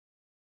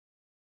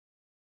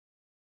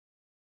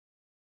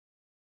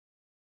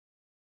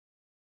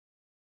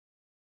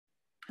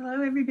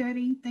Hello,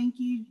 everybody. Thank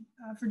you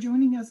for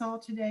joining us all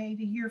today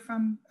to hear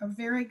from a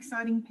very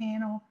exciting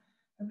panel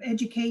of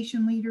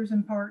education leaders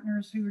and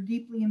partners who are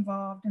deeply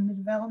involved in the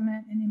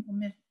development and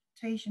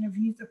implementation of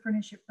youth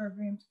apprenticeship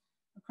programs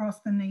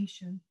across the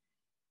nation.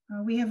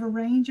 We have a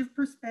range of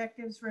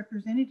perspectives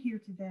represented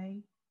here today,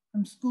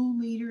 from school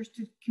leaders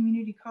to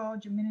community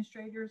college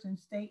administrators and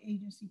state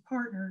agency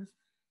partners.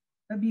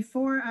 But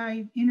before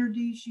I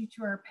introduce you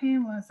to our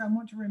panelists, I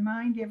want to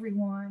remind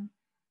everyone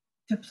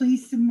to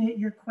please submit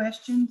your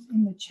questions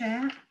in the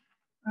chat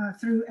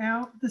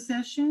throughout the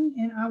session,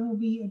 and I will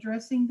be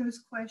addressing those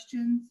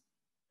questions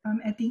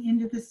at the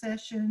end of the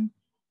session,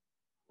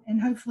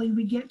 and hopefully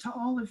we get to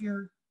all of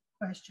your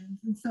questions.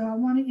 And so I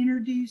want to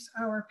introduce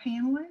our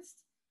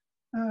panelists.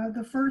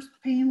 The first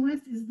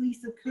panelist is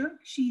Lisa Cook.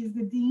 She is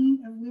the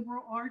Dean of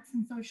Liberal Arts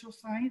and Social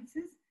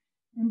Sciences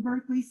in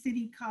Berkeley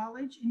City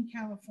College in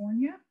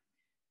California.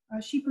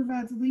 She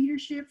provides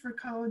leadership for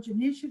college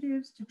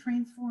initiatives to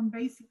transform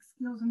basic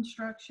skills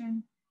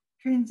instruction,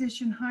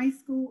 transition high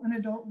school and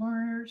adult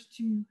learners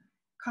to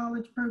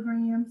college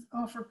programs,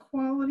 offer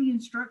quality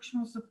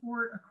instructional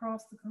support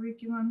across the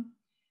curriculum,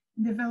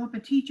 and develop a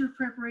teacher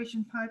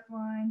preparation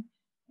pipeline,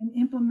 and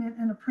implement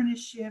an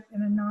apprenticeship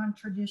in a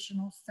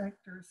non-traditional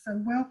sector.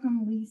 So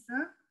welcome,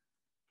 Lisa.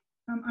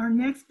 Our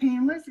next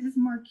panelist is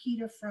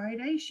Marquita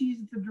Friday. She's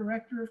the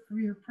Director of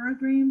Career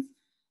Programs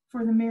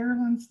for the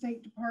Maryland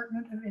State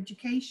Department of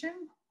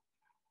Education.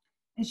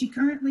 And she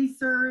currently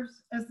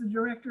serves as the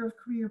Director of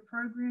Career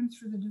Programs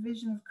for the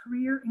Division of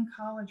Career and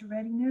College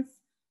Readiness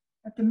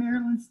at the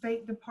Maryland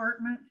State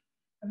Department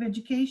of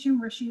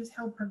Education, where she has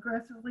held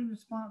progressively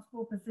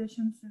responsible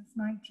positions since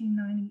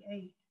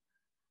 1998.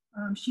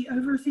 She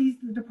oversees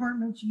the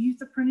department's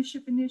Youth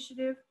Apprenticeship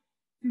Initiative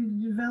through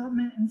the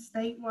development and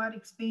statewide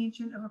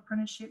expansion of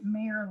Apprenticeship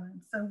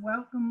Maryland. So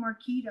welcome,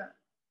 Marquita.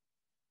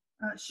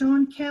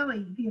 Sean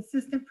Kelly, the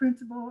Assistant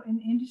Principal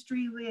and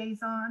Industry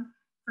Liaison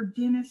for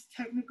Dennis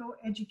Technical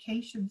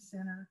Education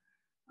Center.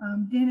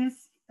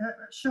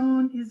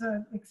 Sean is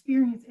an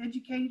experienced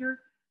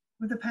educator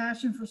with a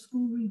passion for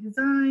school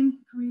redesign,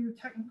 career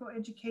technical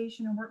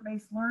education and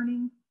work-based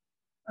learning,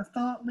 a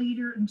thought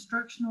leader,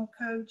 instructional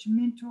coach,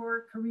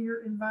 mentor,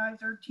 career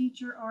advisor,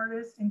 teacher,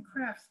 artist, and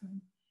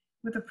craftsman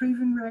with a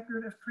proven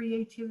record of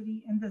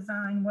creativity and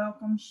design.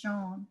 Welcome,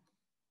 Sean.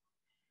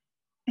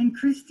 And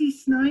Kristine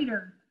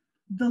Snyder,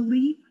 the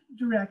LEAP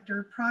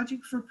Director,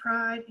 Project for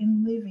Pride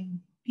in Living,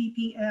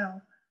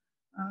 PPL.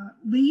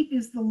 LEAP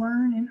is the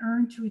Learn and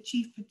Earn to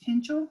Achieve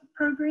Potential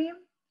program.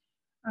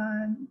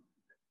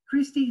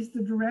 Christy is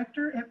the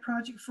Director at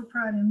Project for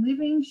Pride in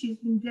Living. She's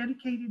been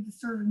dedicated to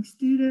serving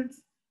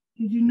students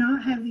who do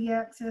not have the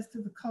access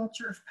to the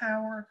culture of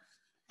power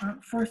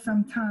for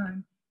some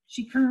time.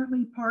 She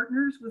currently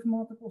partners with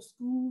multiple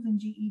schools and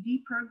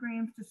GED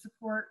programs to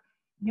support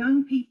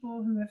young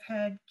people who have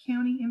had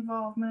county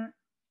involvement,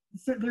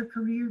 set their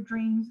career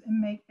dreams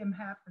and make them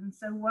happen.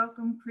 So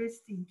welcome,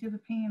 Christy, to the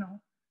panel.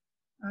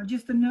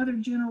 Just another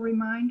general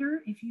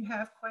reminder, if you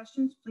have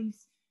questions,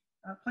 please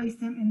place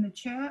them in the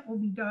chat. We'll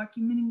be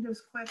documenting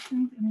those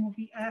questions and we'll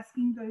be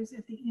asking those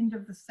at the end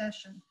of the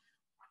session.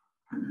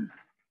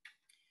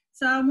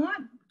 So I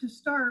want to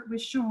start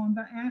with Sean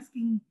by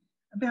asking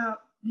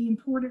about the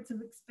importance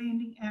of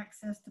expanding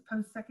access to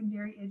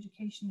post-secondary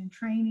education and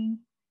training,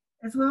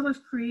 as well as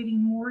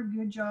creating more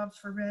good jobs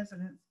for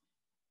residents.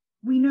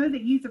 We know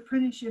that youth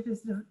apprenticeship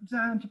is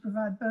designed to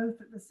provide both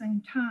at the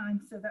same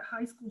time so that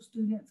high school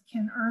students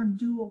can earn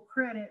dual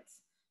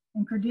credits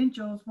and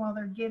credentials while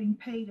they're getting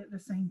paid at the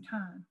same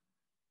time.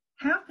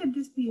 How could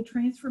this be a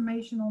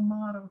transformational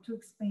model to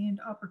expand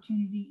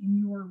opportunity in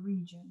your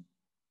region?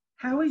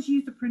 How is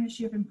youth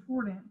apprenticeship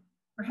important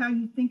for how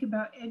you think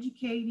about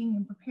educating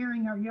and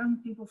preparing our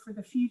young people for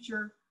the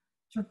future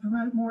to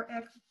promote more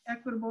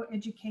equitable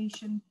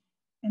education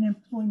and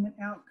employment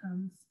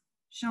outcomes?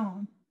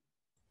 Sean.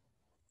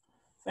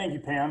 Thank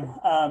you, Pam.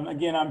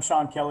 Again, I'm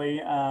Sean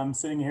Kelly. I'm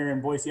sitting here in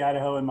Boise,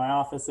 Idaho in my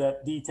office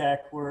at DTech.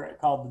 We're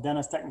called the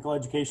Dennis Technical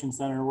Education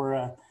Center. We're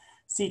a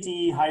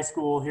CTE high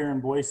school here in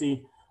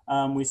Boise.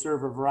 We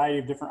serve a variety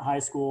of different high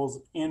schools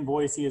in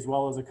Boise, as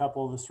well as a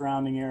couple of the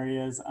surrounding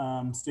areas.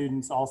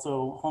 Students,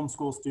 also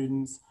homeschool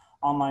students,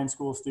 online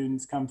school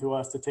students come to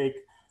us to take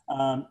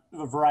a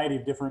variety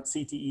of different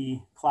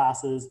CTE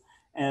classes,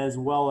 as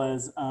well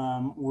as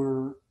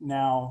we're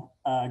now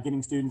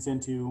getting students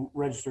into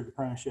registered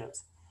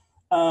apprenticeships.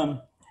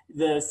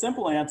 The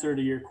simple answer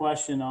to your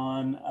question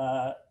on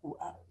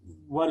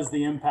what is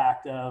the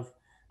impact of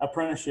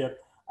apprenticeship,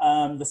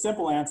 the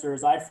simple answer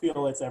is I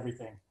feel it's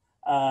everything.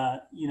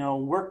 You know,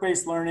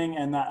 work-based learning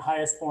and that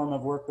highest form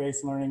of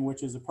work-based learning,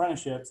 which is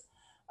apprenticeships,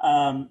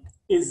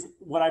 is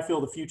what I feel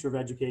the future of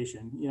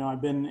education. You know,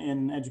 I've been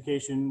in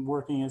education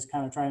working as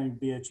kind of trying to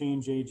be a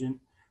change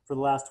agent for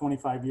the last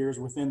 25 years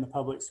within the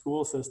public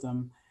school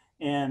system,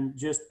 and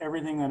just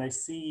everything that I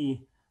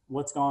see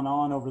what's gone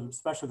on over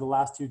especially the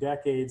last 2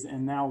 decades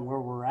and now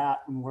where we're at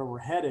and where we're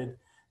headed,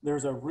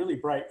 there's a really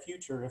bright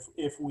future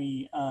if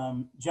we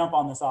jump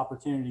on this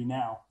opportunity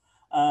now.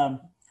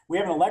 We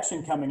have an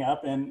election coming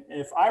up, and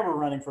if I were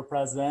running for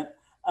president,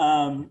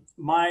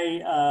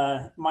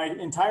 my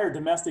entire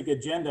domestic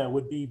agenda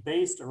would be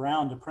based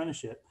around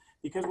apprenticeship,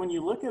 because when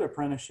you look at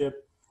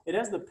apprenticeship, it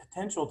has the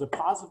potential to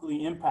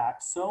positively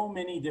impact so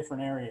many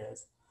different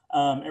areas.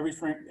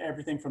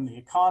 Everything from the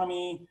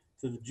economy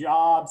to the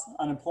jobs,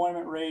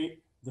 unemployment rate,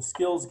 the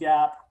skills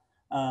gap,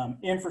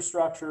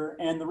 infrastructure.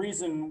 And the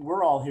reason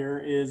we're all here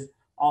is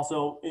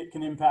also it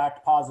can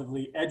impact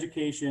positively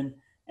education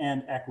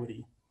and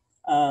equity.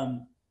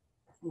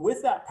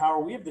 With that power,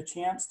 we have the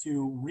chance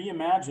to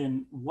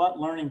reimagine what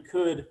learning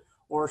could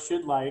or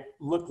should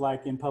look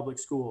like in public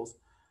schools.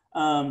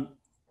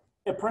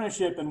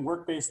 Apprenticeship and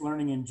work-based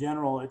learning in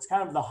general, it's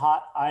kind of the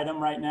hot item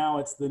right now.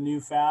 It's the new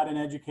fad in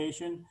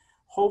education.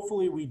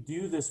 Hopefully we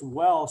do this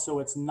well so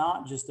it's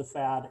not just a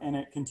fad and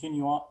it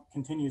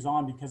continues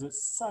on, because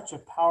it's such a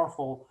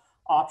powerful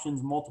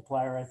options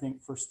multiplier, I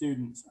think, for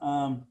students.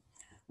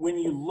 When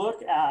you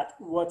look at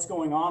what's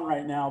going on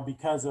right now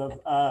because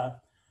of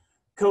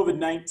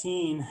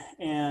COVID-19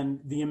 and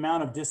the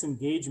amount of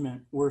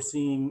disengagement we're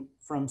seeing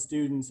from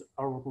students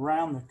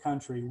around the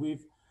country,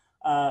 we've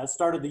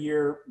started the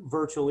year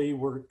virtually.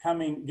 We're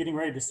getting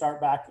ready to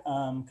start back,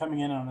 coming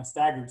in on a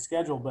staggered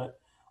schedule, but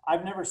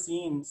I've never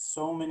seen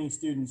so many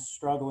students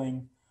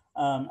struggling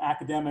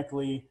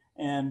academically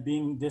and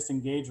being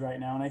disengaged right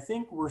now. And I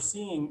think we're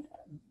seeing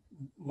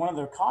one of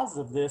the causes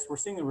of this, we're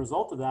seeing the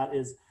result of that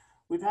is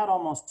we've had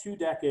almost 2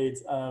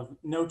 decades of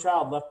No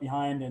Child Left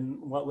Behind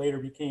and what later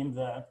became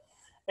the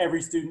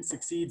Every Student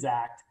Succeeds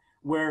Act,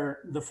 where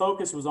the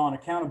focus was on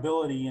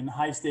accountability and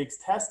high stakes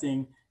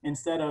testing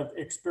instead of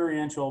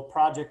experiential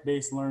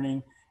project-based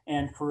learning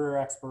and career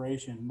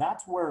exploration.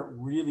 That's where it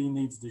really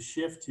needs to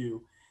shift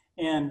to.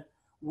 And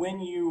when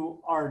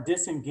you are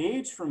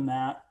disengaged from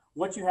that,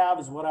 what you have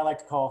is what I like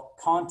to call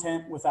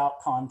content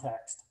without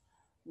context.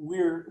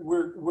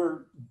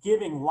 We're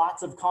giving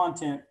lots of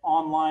content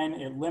online.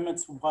 It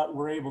limits what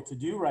we're able to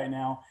do right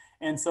now.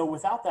 And so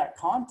without that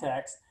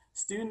context,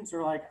 students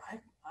are like, I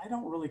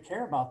don't really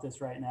care about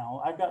this right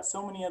now. I've got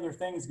so many other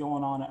things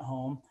going on at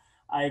home.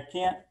 I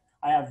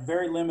have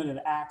very limited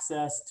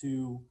access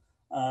to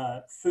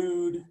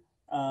food.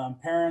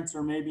 Parents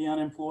are maybe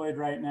unemployed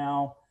right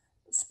now,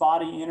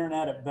 spotty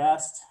internet at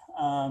best.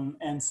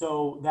 And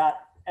so that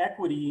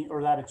equity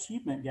or that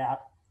achievement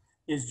gap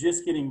is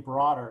just getting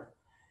broader.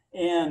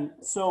 And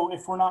so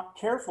if we're not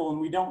careful and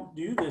we don't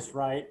do this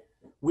right,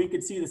 we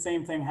could see the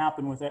same thing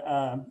happen with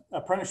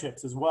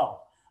apprenticeships as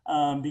well.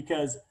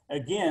 Because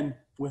again,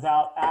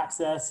 without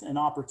access and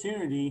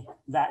opportunity,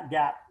 that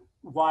gap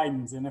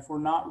widens. And if we're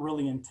not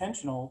really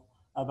intentional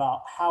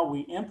about how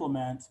we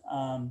implement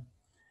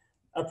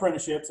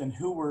apprenticeships and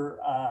who we're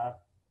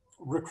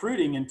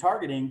recruiting and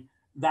targeting,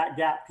 that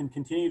gap can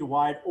continue to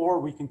widen, or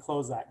we can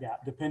close that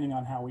gap depending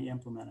on how we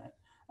implement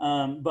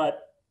it.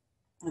 But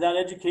that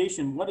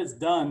education, what it's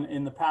done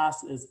in the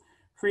past is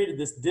created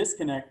this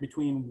disconnect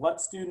between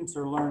what students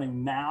are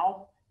learning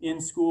now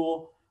in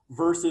school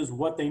versus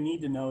what they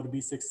need to know to be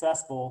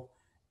successful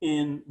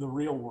in the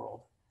real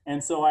world.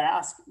 And so I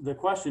ask the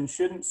question,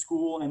 shouldn't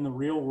school and the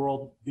real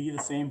world be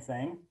the same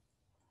thing?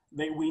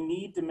 We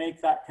need to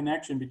make that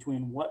connection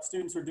between what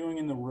students are doing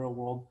in the real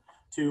world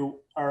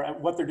or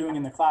what they're doing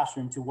in the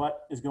classroom to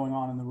what is going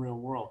on in the real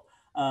world.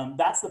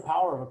 That's the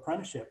power of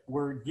apprenticeship.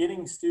 We're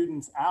getting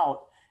students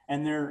out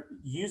and they're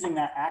using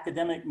that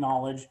academic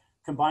knowledge,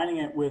 combining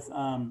it with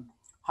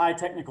high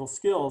technical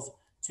skills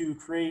to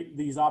create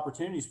these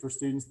opportunities for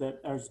students that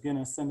are going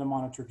to send them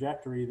on a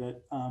trajectory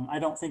that I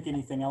don't think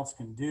anything else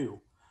can do.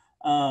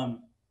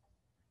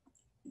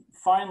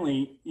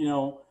 Finally,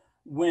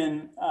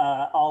 when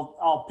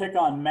I'll pick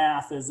on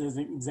math as an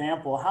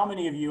example, how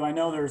many of you, I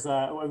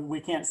know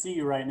we can't see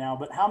you right now,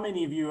 but how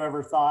many of you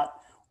ever thought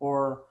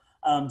or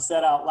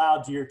said out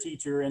loud to your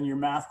teacher in your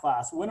math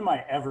class, when am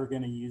I ever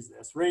going to use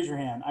this? Raise your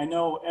hand. I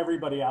know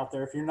everybody out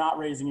there, if you're not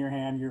raising your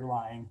hand, you're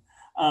lying.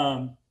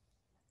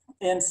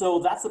 And so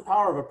that's the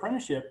power of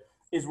apprenticeship,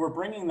 is we're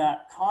bringing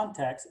that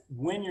context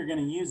when you're going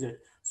to use it.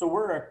 So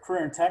we're a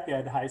career and tech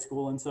ed high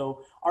school. And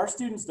so our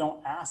students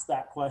don't ask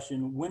that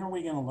question, when are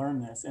we going to learn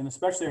this? And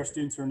especially our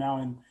students who are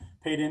now in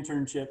paid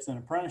internships and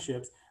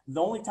apprenticeships, the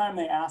only time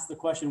they ask the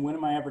question, when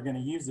am I ever going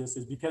to use this,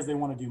 is because they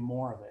want to do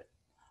more of it.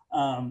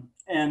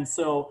 And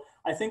so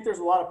I think there's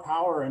a lot of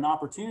power and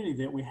opportunity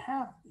that we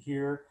have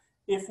here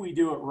if we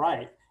do it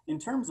right. In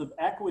terms of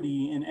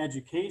equity in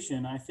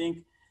education, I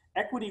think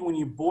equity, when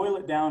you boil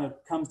it down, it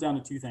comes down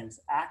to 2 things: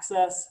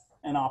 access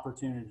and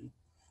opportunity.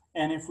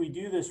 And if we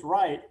do this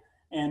right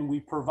and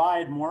we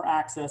provide more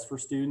access for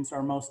students,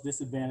 our most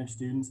disadvantaged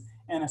students,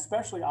 and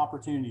especially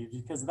opportunity,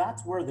 because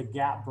that's where the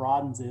gap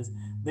broadens, is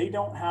they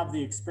don't have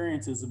the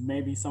experiences of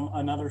maybe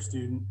another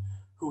student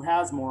who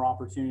has more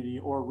opportunity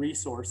or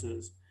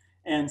resources.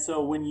 And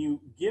so when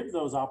you give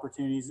those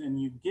opportunities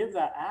and you give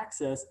that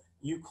access,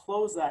 you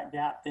close that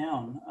gap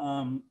down.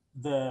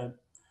 The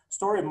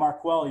story of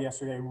Marquel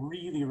yesterday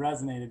really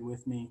resonated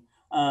with me.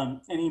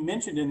 And he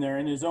mentioned in there,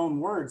 in his own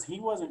words, he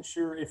wasn't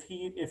sure if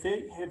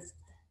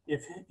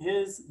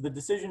the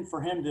decision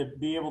for him to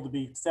be able to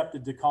be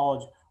accepted to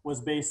college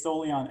was based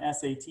solely on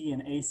SAT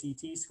and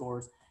ACT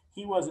scores.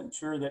 he wasn't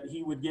sure that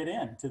he would get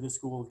into the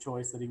school of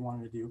choice that he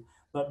wanted to do.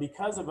 But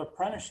because of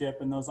apprenticeship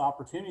and those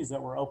opportunities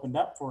that were opened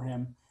up for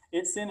him,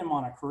 it sent him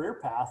on a career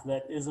path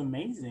that is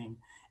amazing.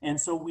 And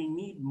so we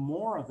need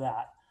more of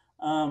that.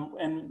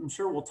 And I'm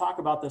sure we'll talk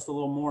about this a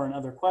little more in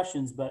other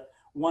questions, but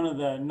one of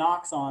the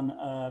knocks on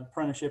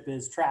apprenticeship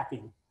is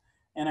tracking.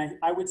 And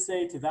I would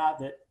say to that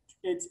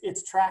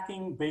it's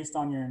tracking based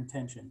on your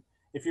intention.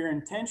 If your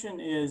intention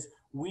is,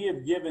 we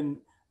have given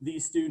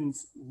these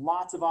students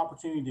lots of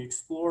opportunity to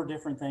explore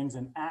different things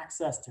and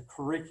access to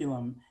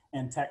curriculum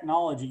and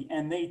technology,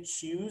 and they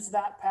choose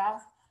that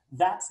path,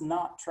 that's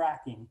not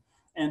tracking.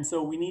 And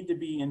so we need to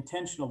be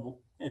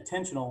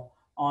intentional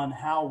on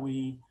how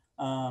we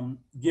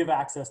give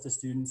access to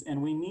students.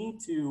 And we need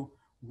to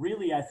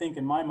really, I think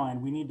in my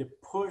mind, we need to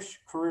push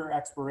career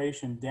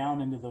exploration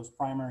down into those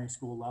primary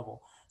school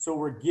level. So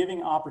we're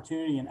giving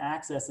opportunity and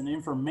access and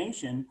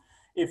information.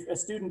 If a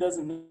student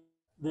doesn't know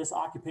this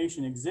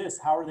occupation exists,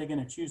 how are they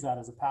going to choose that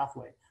as a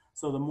pathway?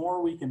 So the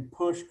more we can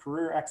push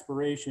career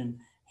exploration,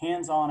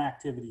 hands-on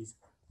activities,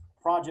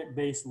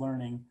 project-based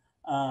learning,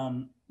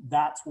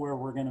 that's where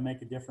we're going to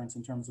make a difference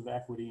in terms of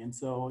equity. And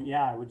so,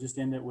 yeah, I would just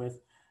end it with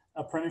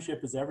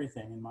apprenticeship is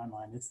everything in my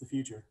mind. It's the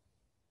future.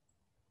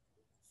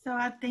 So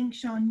I think,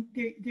 Sean,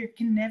 there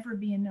can never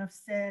be enough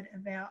said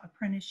about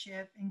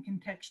apprenticeship and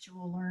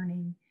contextual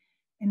learning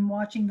and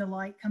watching the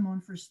light come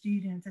on for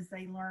students as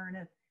they learn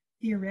a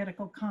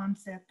theoretical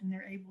concept and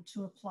they're able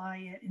to apply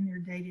it in their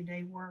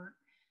day-to-day work.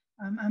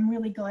 I'm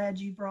really glad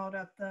you brought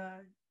up the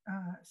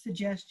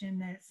suggestion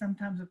that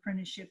sometimes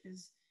apprenticeship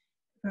is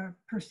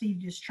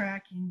perceived as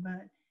tracking,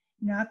 but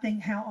you know, I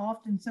think how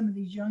often some of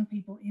these young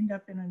people end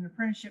up in an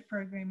apprenticeship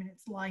program and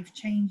it's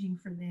life-changing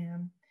for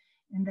them,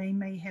 and they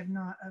may have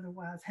not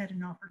otherwise had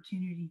an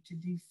opportunity to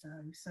do so.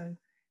 So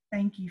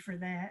thank you for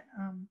that.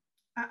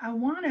 I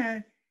want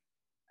to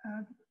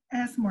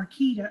ask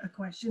Marquita a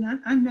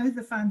question. I know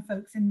the fine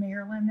folks in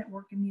Maryland that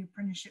work in the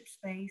apprenticeship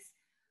space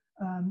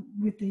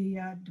with the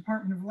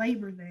Department of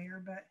Labor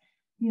there, but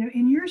you know,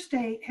 in your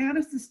state, how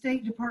does the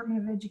State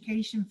Department of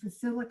Education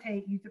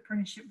facilitate youth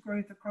apprenticeship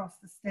growth across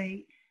the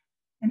state?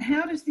 And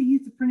how does the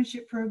youth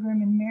apprenticeship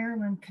program in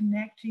Maryland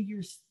connect to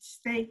your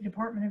state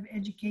Department of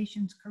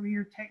Education's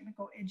career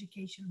technical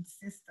education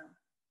system?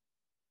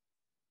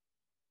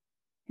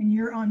 And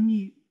you're on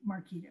mute,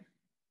 Marquita.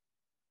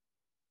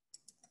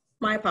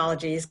 My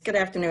apologies. Good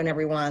afternoon,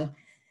 everyone.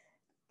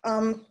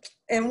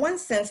 In one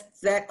sense,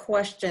 that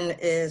question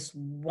is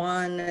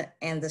one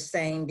and the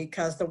same,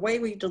 because the way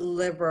we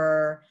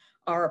deliver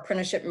our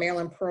Apprenticeship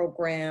Maryland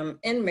program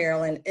in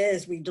Maryland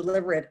is we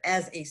deliver it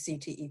as a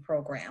CTE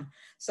program.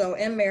 So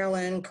in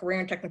Maryland,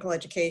 career and technical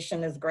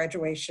education is a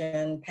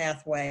graduation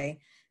pathway.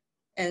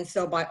 And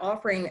so by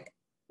offering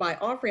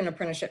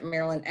Apprenticeship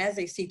Maryland as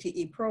a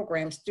CTE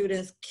program,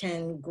 students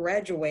can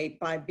graduate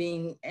by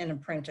being an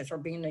apprentice or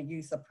being a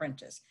youth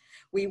apprentice.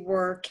 We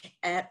work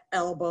at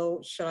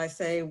elbow, should I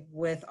say,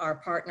 with our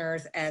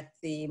partners at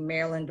the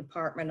Maryland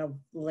Department of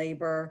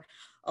Labor,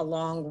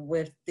 along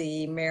with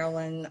the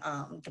Maryland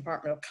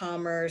Department of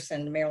Commerce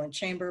and the Maryland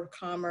Chamber of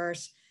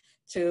Commerce,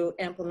 to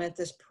implement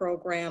this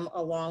program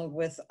along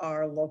with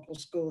our local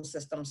school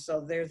system.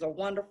 So there's a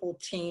wonderful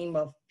team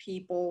of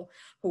people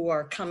who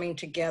are coming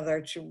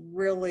together to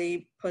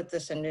really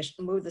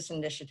move this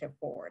initiative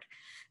forward.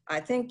 I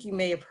think you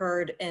may have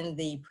heard in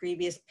the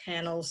previous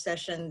panel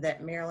session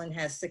that Maryland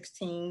has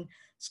 16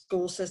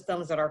 school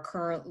systems that are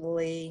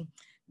currently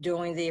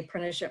doing the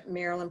Apprenticeship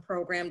Maryland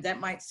program. That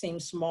might seem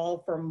small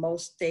for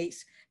most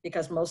states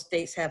because most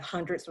states have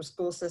hundreds of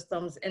school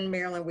systems. In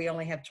Maryland, we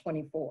only have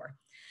 24.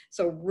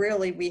 So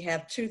really, we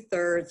have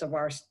 2/3 of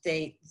our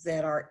state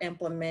that are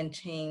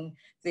implementing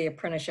the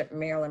Apprenticeship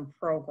Maryland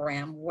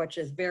program, which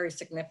is very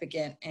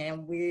significant.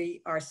 And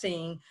we are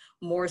seeing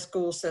more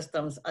school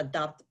systems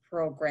adopt the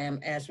program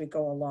as we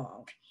go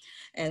along.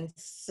 And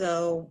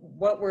so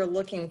what we're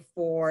looking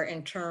for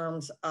in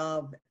terms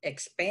of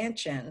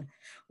expansion,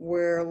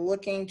 we're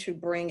looking to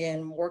bring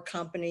in more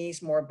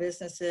companies, more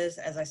businesses.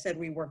 As I said,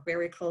 we work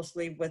very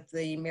closely with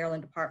the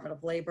Maryland Department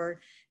of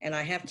Labor. And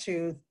I have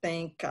to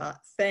thank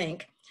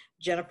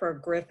Jennifer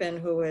Griffin,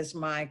 who is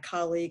my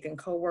colleague and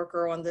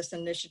coworker on this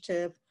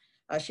initiative.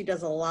 She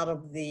does a lot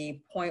of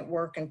the point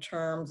work in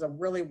terms of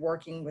really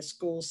working with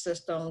school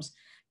systems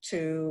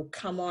to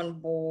come on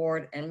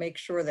board and make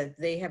sure that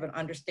they have an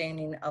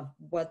understanding of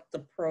what the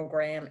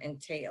program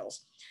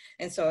entails.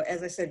 And so,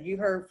 as I said, you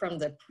heard from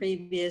the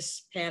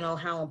previous panel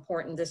how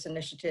important this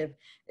initiative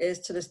is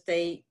to the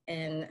state.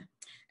 And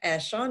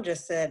as Sean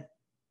just said,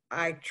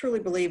 I truly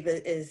believe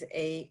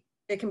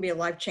it can be a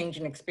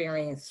life-changing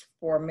experience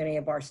for many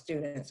of our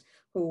students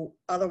who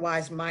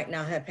otherwise might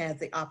not have had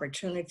the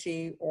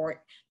opportunity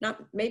or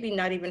maybe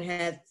not even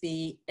had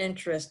the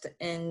interest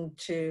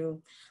into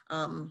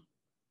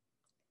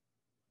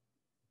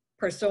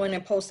pursuing a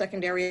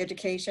post-secondary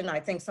education. I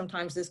think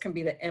sometimes this can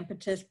be the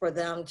impetus for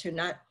them to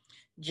not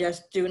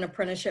just do an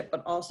apprenticeship,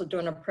 but also do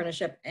an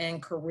apprenticeship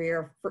and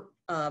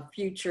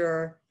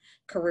future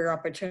career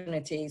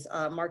opportunities.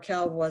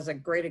 Markel was a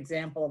great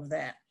example of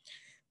that.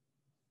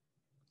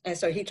 And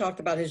so he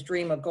talked about his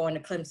dream of going to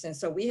Clemson.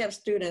 So we have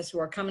students who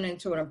are coming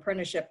into an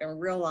apprenticeship and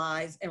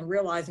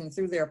realizing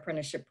through their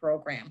apprenticeship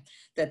program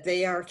that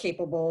they are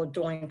capable of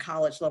doing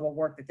college level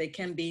work, that they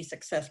can be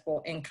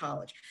successful in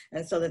college.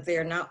 And so that they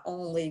are not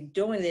only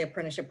doing the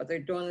apprenticeship, but they're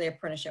doing the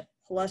apprenticeship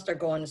plus they're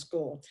going to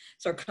school.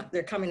 So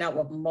they're coming out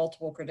with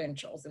multiple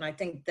credentials. And I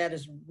think that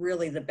is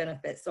really the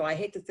benefit. So I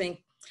hate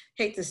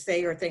to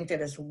say or think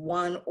that it's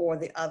one or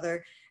the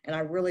other. And I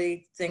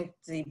really think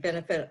the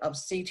benefit of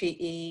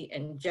CTE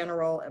in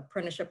general,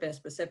 apprenticeship and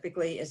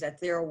specifically, is that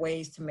there are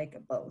ways to make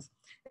it both.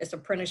 It's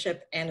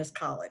apprenticeship and it's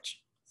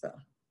college. So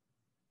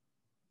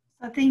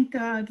I think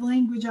the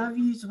language I've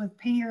used with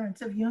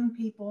parents of young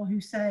people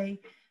who say,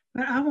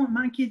 but I want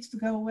my kids to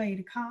go away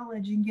to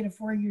college and get a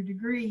 4-year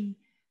degree.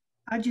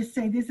 I just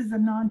say this is a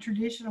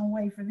non-traditional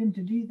way for them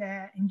to do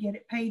that and get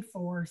it paid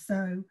for.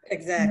 So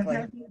exactly,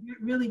 that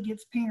really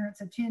gets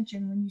parents'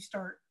 attention when you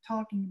start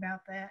talking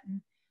about that.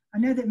 And I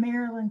know that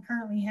Maryland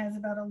currently has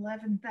about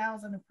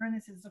 11,000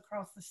 apprentices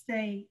across the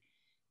state,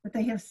 but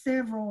they have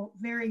several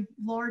very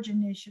large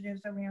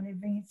initiatives around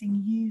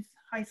advancing youth,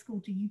 high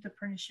school to youth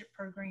apprenticeship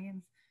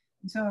programs.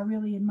 And so I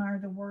really admire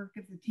the work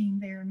of the team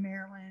there in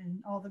Maryland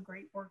and all the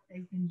great work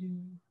they've been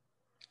doing.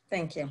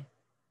 Thank you.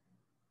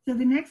 So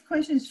the next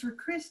question is for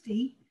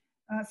Kristi.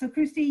 So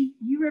Kristi,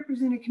 you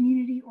represent a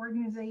community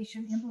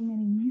organization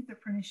implementing youth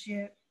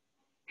apprenticeship.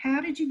 How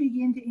did you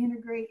begin to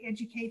integrate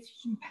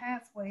education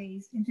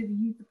pathways into the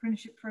youth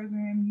apprenticeship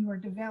program you are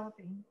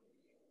developing?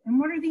 And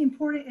what are the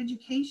important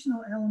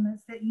educational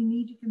elements that you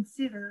need to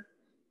consider?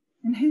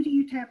 And who do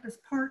you tap as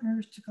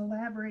partners to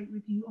collaborate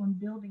with you on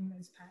building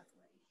those pathways?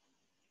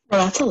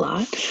 Well, that's a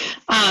lot.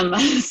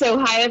 So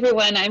hi,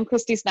 everyone. I'm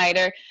Kristine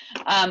Snyder.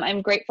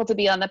 I'm grateful to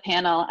be on the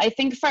panel. I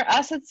think for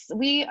us,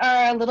 we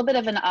are a little bit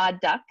of an odd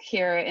duck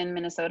here in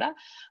Minnesota,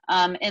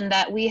 in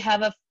that we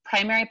have a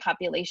primary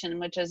population,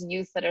 which is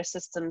youth that are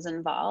systems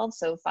involved.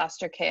 So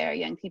foster care,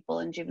 young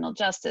people in juvenile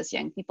justice,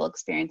 young people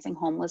experiencing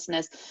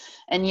homelessness,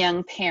 and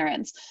young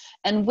parents.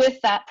 And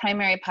with that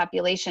primary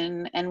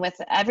population and with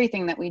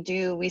everything that we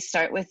do, we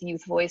start with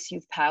youth voice,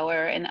 youth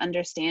power, and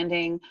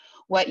understanding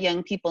what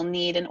young people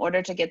need in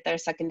order to get their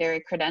secondary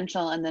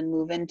credential and then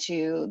move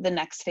into the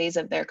next phase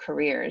of their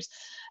careers.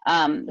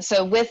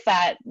 So with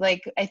that,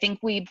 I think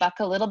we buck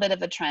a little bit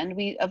of a trend.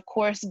 We, of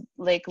course,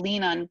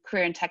 lean on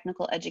career and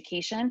technical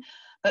education,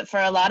 but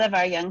for a lot of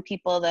our young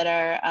people that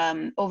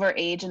are over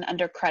age and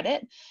under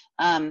credit,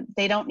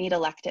 they don't need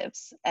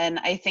electives. And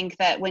I think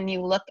that when you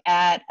look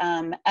at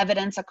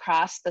evidence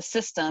across the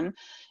system,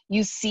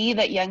 you see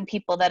that young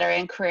people that are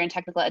in career and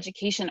technical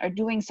education are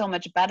doing so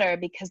much better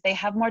because they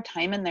have more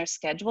time in their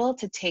schedule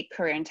to take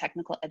career and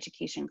technical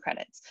education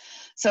credits.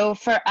 So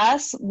for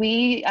us,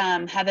 we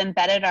have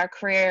embedded our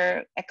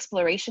career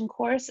exploration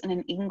course in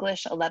an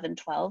English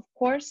 11-12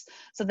 course.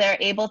 So they're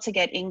able to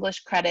get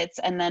English credits,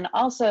 and then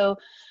also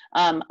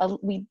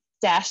we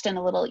dashed in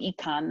a little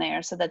econ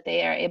there so that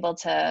they are able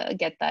to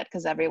get that,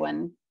 because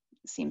everyone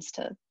seems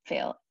to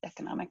fail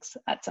economics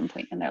at some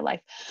point in their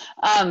life.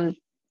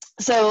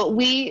 So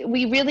we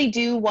really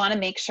do want to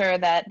make sure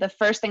that the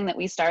first thing that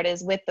we start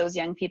is with those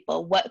young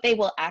people, what they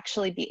will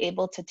actually be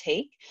able to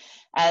take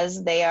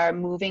as they are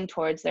moving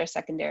towards their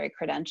secondary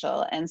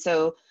credential. And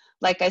so,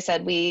 like I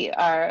said, we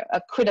are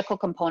a critical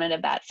component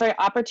of that. For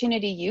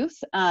Opportunity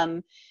Youth,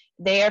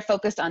 they are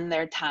focused on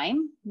their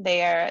time.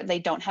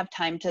 They don't have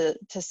time to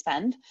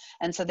spend.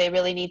 And so they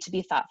really need to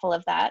be thoughtful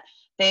of that.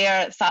 They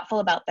are thoughtful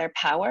about their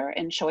power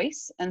and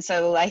choice. And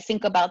so I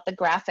think about the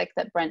graphic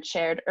that Brent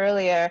shared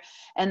earlier,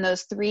 and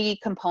those 3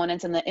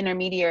 components, and the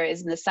intermediary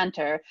is in the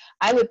center.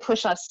 I would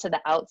push us to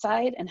the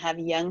outside and have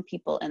young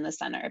people in the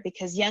center,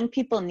 because young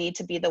people need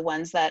to be the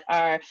ones that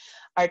are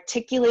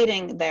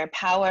articulating their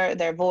power,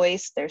 their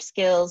voice, their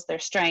skills, their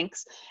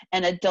strengths,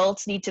 and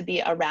adults need to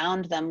be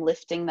around them,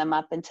 lifting them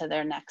up into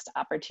their next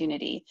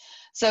opportunity.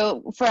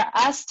 So for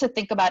us to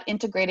think about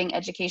integrating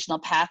educational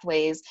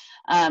pathways,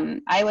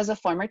 I was a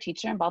former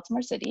teacher in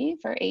Baltimore City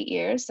for 8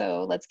 years,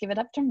 so let's give it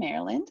up to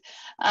Maryland.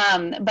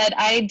 But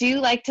I do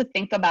like to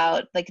think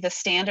about the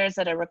standards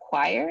that are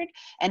required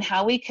and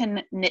how we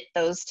can knit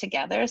those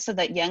together so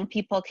that young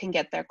people can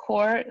get their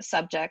core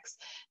subjects.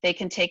 They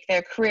can take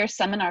their career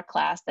seminar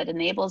class that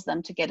enables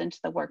them to get into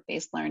the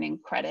work-based learning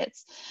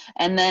credits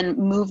and then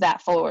move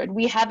that forward.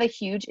 We have a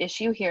huge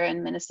issue here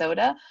in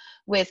Minnesota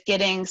with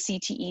getting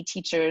CTE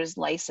teachers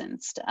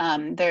licensed.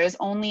 There is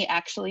only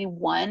actually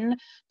one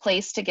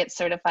place to get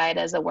certified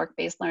as a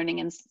work-based learning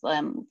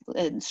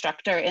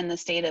instructor in the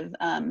state of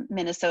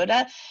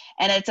Minnesota,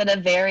 and it's at a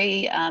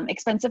very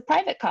expensive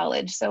private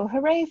college, so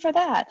hooray for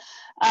that.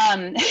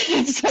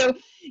 So,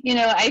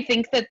 I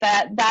think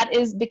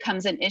that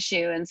becomes an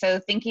issue, and so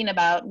thinking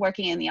about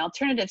working in the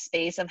alternative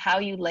space of how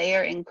you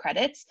layer in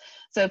credits.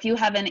 So if you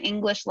have an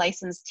English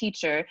licensed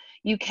teacher,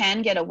 you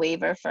can get a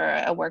waiver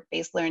for a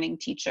work-based learning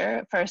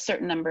teacher for a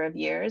certain number of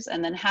years,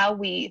 and then how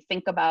we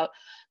think about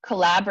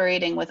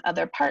collaborating with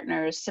other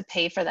partners to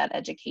pay for that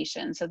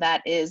education. So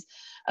that is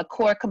a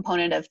core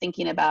component of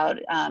thinking about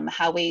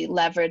how we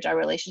leverage our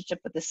relationship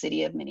with the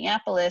city of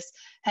Minneapolis,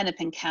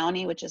 Hennepin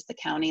County, which is the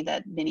county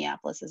that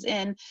Minneapolis is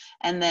in,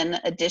 and then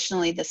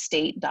additionally the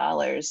state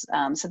dollars,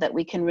 so that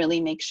we can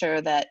really make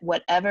sure that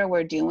whatever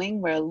we're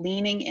doing, we're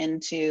leaning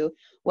into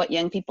what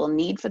young people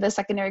need for the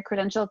secondary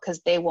credential,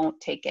 because they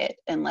won't take it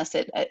unless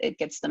it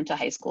gets them to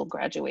high school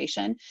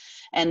graduation.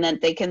 And then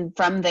they can,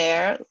 from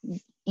there,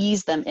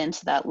 ease them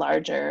into that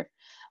larger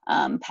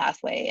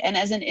pathway. And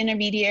as an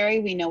intermediary,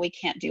 we know we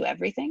can't do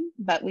everything,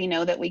 but we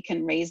know that we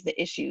can raise the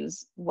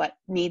issues, what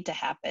need to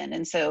happen.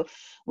 And so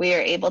we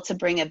are able to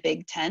bring a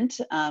big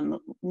tent,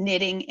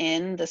 knitting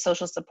in the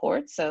social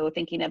support. So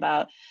thinking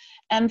about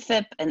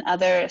MFIP and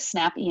other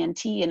SNAP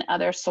ENT and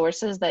other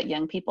sources that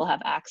young people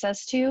have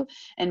access to,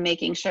 and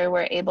making sure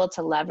we're able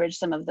to leverage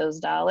some of those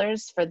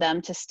dollars for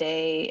them to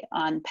stay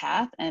on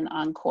path and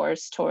on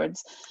course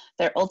towards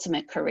their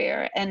ultimate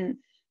career. And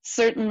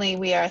certainly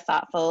we are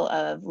thoughtful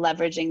of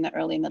leveraging the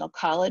early middle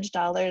college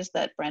dollars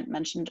that Brent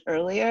mentioned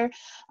earlier.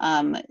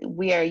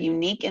 We are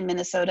unique in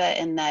Minnesota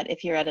in that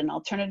if you're at an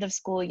alternative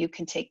school, you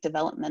can take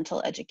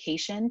developmental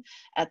education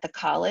at the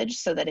college,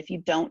 so that if you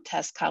don't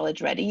test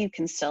college ready, you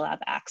can still have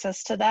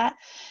access to that.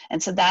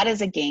 And so that is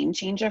a game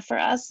changer for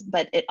us,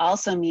 but it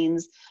also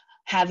means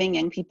having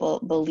young people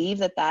believe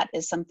that that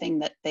is something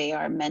that they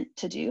are meant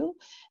to do,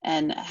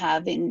 and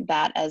having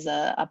that as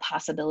a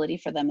possibility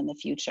for them in the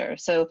future.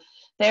 So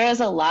there is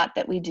a lot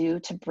that we do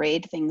to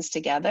braid things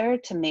together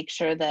to make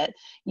sure that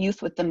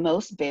youth with the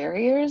most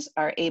barriers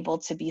are able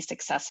to be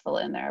successful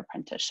in their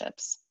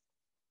apprenticeships.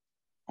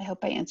 I hope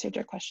I answered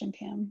your question,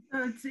 Pam.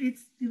 It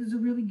was a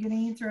really good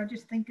answer. I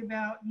just think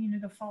about,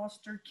 the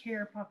foster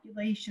care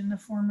population, the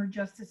former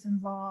justice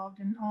involved,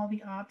 and all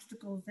the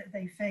obstacles that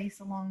they face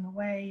along the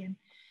way, and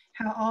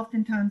how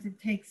oftentimes it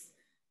takes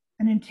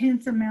an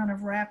intense amount of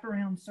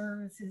wraparound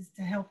services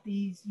to help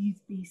these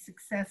youth be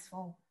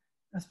successful,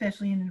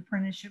 especially in an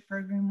apprenticeship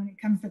program when it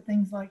comes to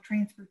things like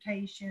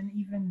transportation,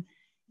 even,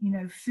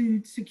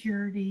 food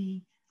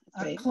security,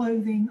 Right.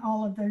 clothing,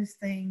 all of those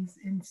things.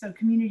 And so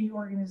community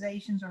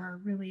organizations are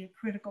really a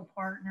critical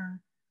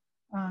partner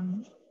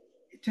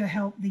to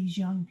help these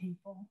young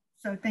people.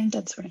 So thank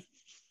you. That's right.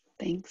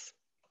 Thanks.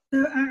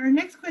 So our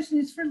next question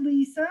is for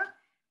Lisa.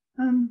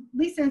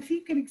 Lisa, if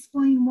you could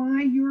explain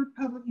why your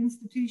public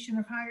institution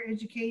of higher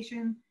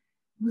education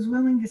was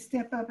willing to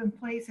step up and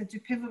play such a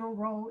pivotal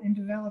role in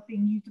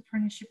developing youth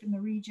apprenticeship in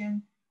the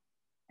region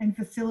and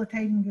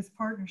facilitating this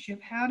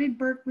partnership. How did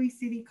Berkeley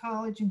City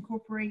College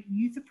incorporate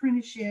youth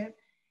apprenticeship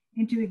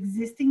into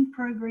existing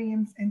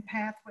programs and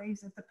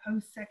pathways at the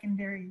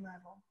post-secondary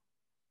level?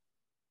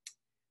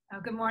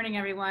 Good morning,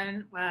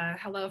 everyone.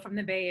 Hello from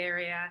the Bay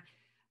Area.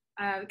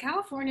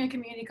 California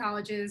community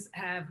colleges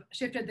have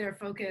shifted their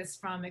focus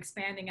from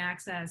expanding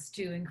access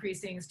to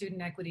increasing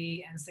student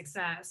equity and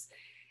success.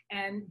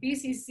 And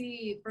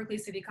BCC, Berkeley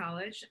City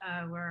College,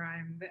 where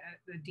I'm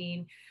the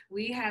dean,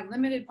 we have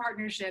limited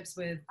partnerships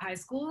with high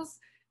schools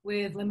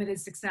with limited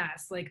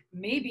success. Like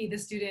maybe the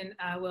student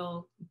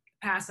will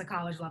pass a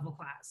college level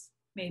class,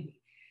 maybe.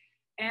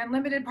 And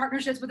limited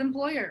partnerships with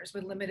employers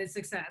with limited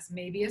success.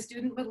 Maybe a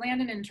student would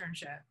land an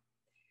internship.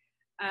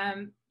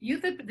 The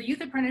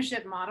youth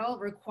apprenticeship model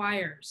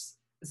requires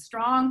a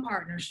strong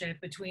partnership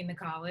between the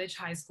college,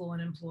 high school,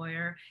 and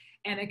employer,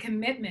 and a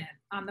commitment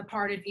on the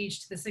part of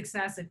each to the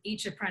success of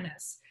each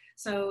apprentice.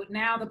 So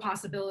now the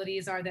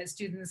possibilities are that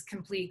students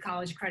complete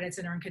college credits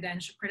and earn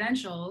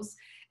credentials,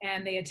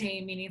 and they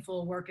attain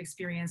meaningful work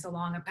experience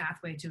along a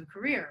pathway to a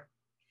career.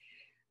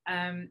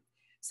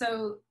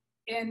 So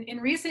in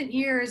recent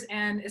years,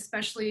 and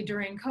especially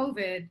during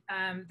COVID,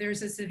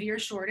 there's a severe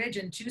shortage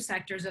in two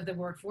sectors of the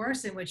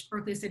workforce in which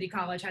Berkeley City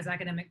College has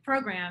academic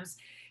programs: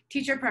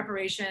 teacher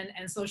preparation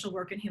and social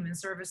work and human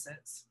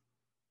services.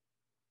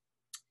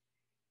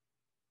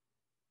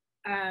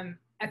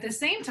 At the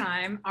same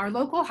time, our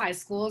local high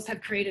schools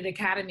have created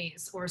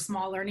academies or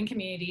small learning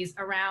communities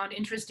around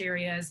interest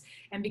areas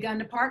and begun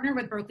to partner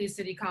with Berkeley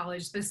City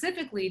College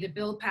specifically to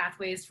build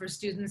pathways for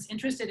students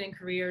interested in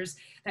careers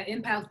that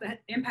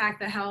impact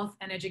the health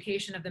and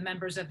education of the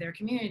members of their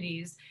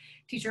communities,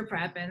 teacher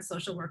prep, and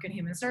social work and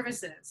human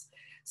services.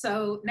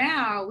 So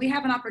now we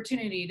have an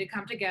opportunity to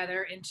come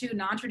together in two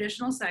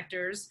non-traditional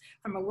sectors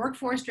from a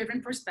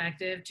workforce-driven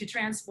perspective to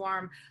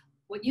transform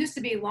what used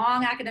to be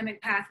long academic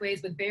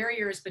pathways with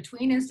barriers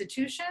between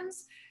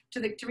institutions to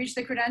reach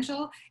the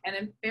credential,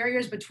 and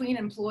barriers between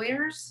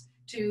employers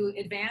to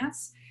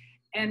advance.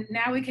 And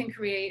now we can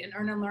create an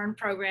earn and learn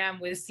program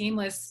with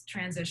seamless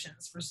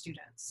transitions for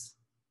students.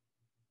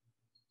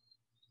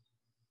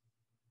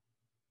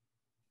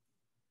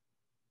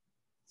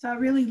 So I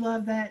really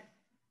love that,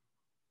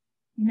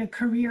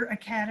 career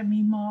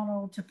academy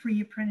model to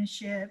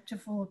pre-apprenticeship to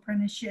full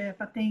apprenticeship.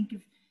 I think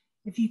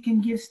if you can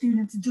give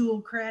students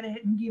dual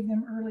credit and give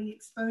them early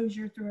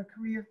exposure through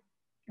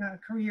a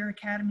career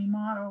academy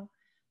model,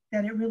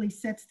 that it really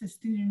sets the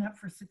student up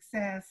for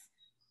success.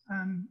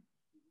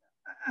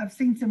 I've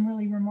seen some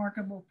really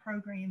remarkable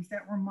programs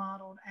that were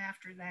modeled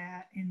after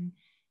that. And,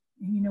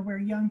 you know, where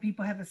young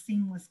people have a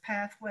seamless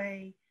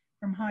pathway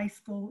from high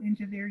school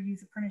into their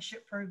youth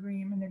apprenticeship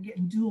program, and they're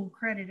getting dual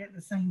credit at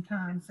the same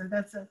time. So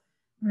that's a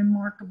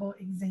remarkable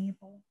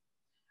example.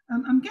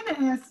 I'm going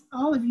to ask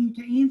all of you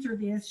to answer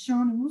this.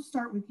 Sean, and we'll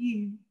start with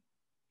you.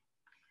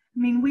 I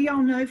mean, we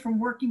all know from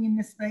working in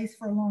this space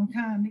for a long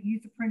time that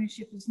youth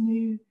apprenticeship is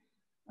new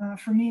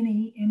for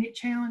many, and it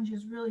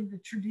challenges really the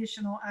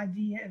traditional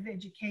idea of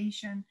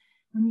education.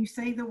 When you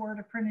say the word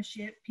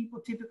apprenticeship, people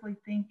typically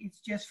think it's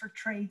just for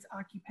trades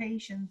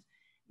occupations.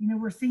 You know,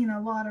 we're seeing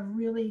a lot of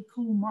really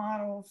cool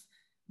models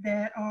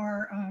that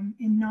are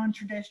in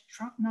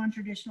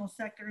non-traditional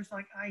sectors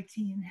like IT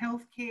and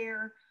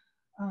healthcare.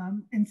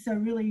 And so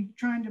really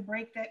trying to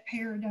break that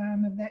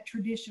paradigm of that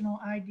traditional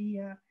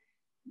idea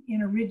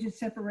in a rigid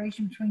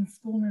separation between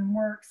school and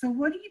work. So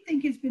what do you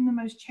think has been the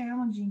most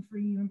challenging for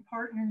you in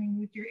partnering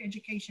with your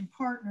education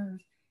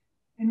partners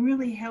and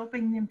really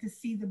helping them to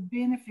see the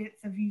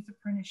benefits of youth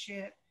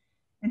apprenticeship?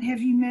 And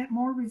have you met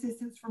more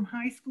resistance from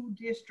high school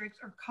districts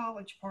or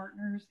college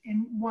partners?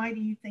 And why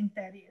do you think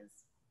that is?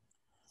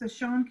 So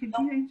Sean, could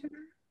you answer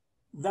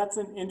that? That's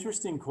an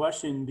interesting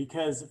question,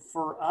 because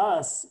for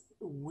us,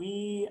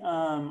 we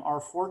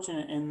are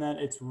fortunate in that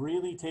it's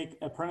really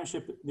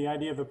the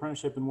idea of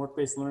apprenticeship and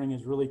work-based learning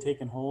has really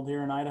taken hold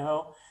here in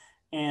Idaho.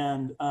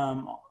 And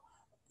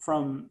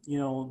from, you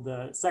know,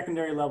 the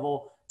secondary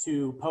level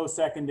to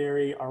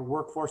post-secondary, our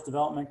Workforce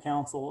Development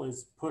Council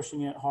is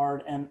pushing it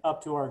hard, and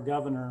up to our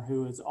governor,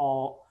 who is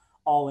all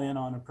in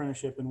on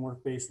apprenticeship and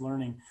work-based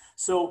learning.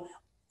 So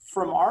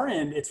from our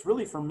end, it's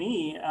really, for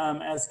me,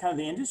 as kind of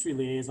the industry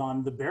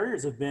liaison, the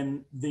barriers have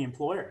been the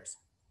employers.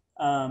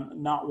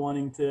 Not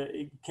wanting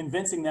to,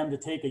 convincing them to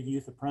take a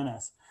youth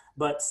apprentice.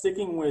 But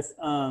sticking with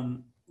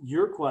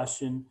your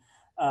question,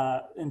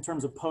 in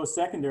terms of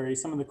post-secondary,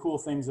 some of the cool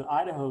things that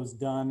Idaho's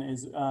done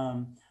is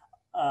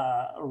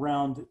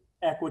around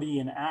equity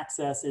and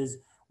access is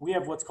we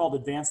have what's called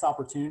advanced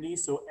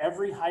opportunities. So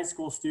every high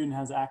school student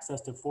has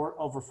access to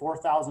over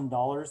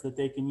 $4,000 that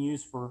they can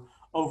use for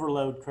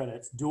overload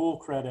credits, dual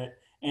credit,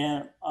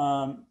 and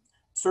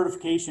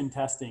certification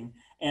testing.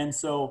 And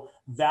so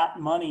that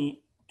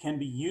money can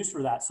be used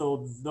for that.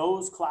 So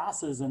those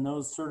classes and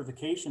those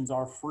certifications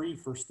are free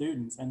for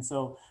students. And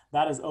so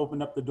that has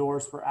opened up the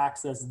doors for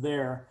access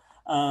there.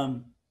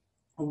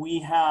 We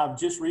have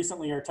just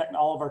recently,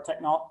 all of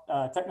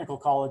our technical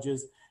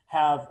colleges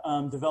have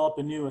developed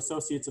a new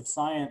Associates of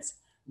Science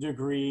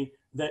degree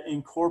that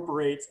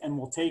incorporates and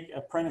will take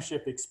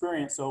apprenticeship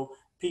experience. So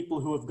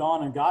people who have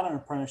gone and got an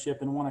apprenticeship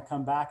and want to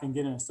come back and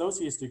get an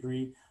associate's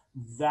degree,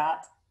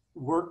 that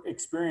work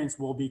experience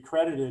will be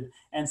credited.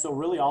 And so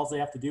really all they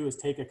have to do is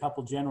take a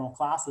couple general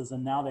classes,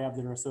 and now they have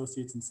their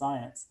associates in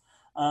science.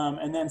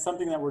 And then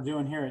something that we're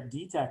doing here at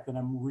DTech that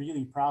I'm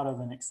really proud of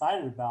and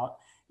excited about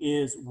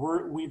is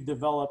we've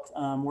developed,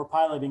 we're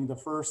piloting the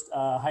first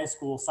high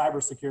school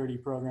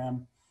cybersecurity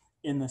program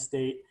in the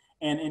state.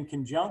 And in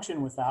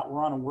conjunction with that,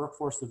 we're on a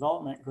workforce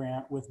development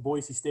grant with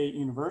Boise State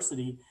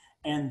University,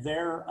 and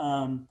they're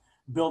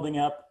building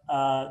up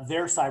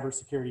their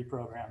cybersecurity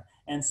program.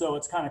 And so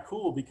it's kind of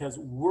cool because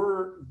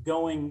we're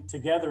going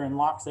together in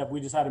lockstep.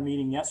 We just had a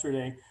meeting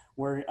yesterday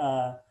where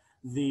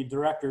the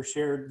director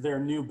shared their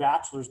new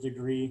bachelor's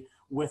degree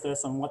with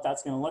us on what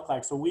that's going to look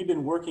like. So we've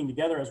been working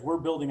together as we're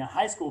building a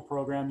high school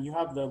program. You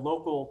have the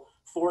local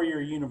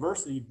four-year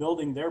university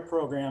building their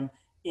program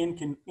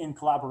in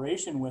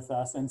collaboration with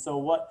us. And so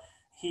what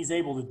he's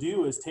able to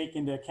do is take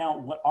into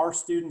account what our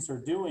students are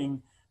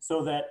doing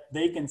so that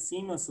they can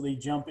seamlessly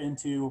jump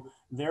into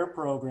their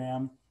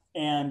program.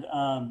 And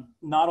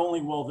not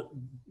only will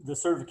the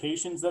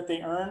certifications that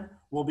they earn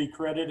will be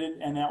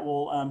credited, and that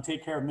will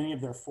take care of many of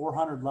their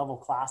 400 level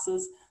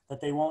classes that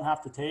they won't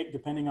have to take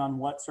depending on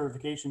what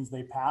certifications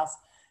they pass.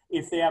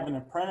 If they have an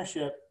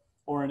apprenticeship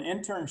or an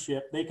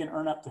internship, they can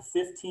earn up to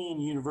 15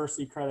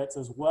 university credits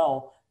as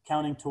well,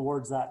 counting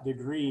towards that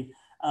degree.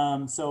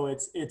 So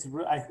it's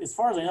as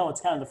far as I know,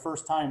 it's kind of the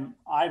first time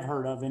I've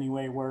heard of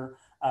anyway, where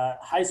a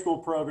high school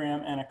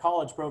program and a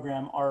college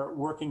program are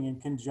working in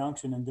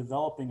conjunction and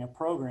developing a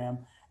program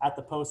at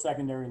the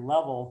post-secondary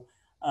level,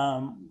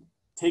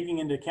 taking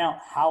into account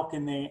how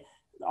can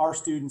our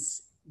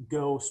students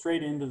go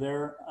straight into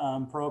their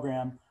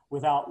program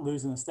without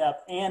losing a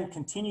step and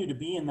continue to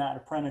be in that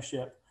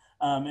apprenticeship.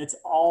 It's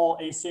all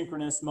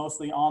asynchronous,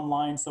 mostly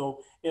online, so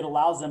it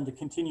allows them to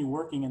continue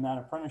working in that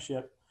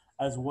apprenticeship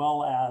as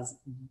well as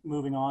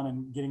moving on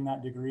and getting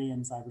that degree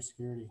in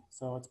cybersecurity.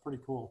 So it's pretty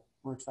cool.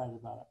 We're excited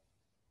about it.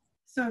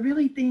 So I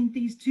really think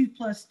these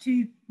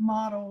 2+2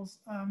 models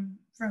from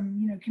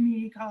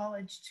community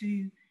college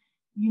to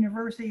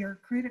university are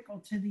critical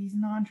to these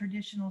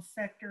non-traditional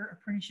sector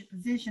apprenticeship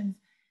positions.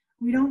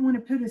 We don't want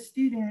to put a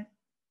student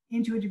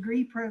into a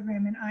degree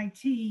program in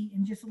IT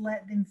and just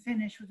let them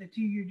finish with a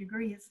 2-year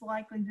degree. It's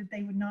likely that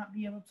they would not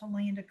be able to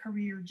land a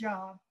career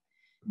job.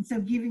 And so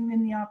giving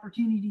them the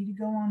opportunity to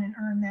go on and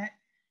earn that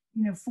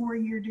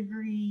 4-year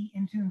degree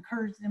and to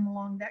encourage them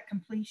along that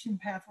completion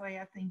pathway,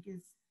 I think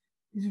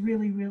is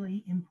really,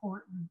 really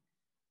important.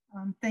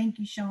 Thank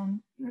you,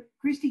 Sean.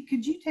 Christy,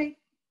 could you take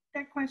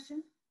that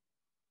question?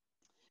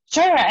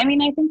 Sure. I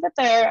mean, I think that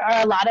there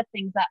are a lot of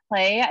things at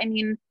play. I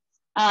mean,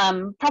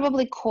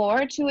 probably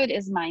core to it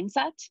is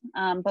mindset,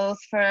 both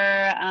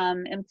for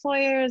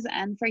employers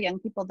and for young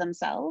people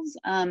themselves.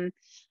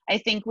 I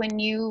think when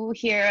you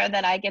hear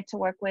that I get to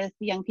work with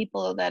young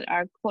people that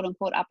are quote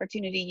unquote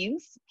opportunity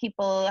youth,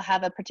 people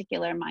have a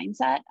particular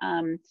mindset.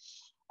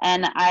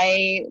 And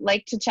I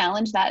like to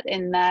challenge that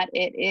in that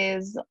it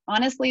is,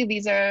 honestly,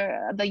 these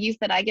are the youth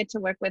that I get to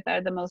work with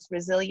are the most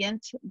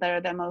resilient,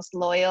 they're the most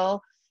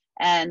loyal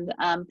and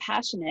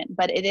passionate,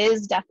 but it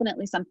is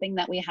definitely something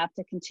that we have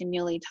to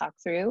continually talk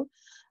through.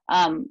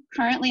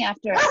 Currently,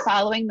 after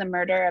following the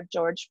murder of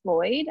George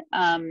Floyd,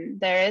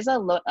 there is a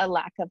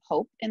lack of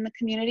hope in the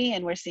community,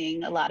 and we're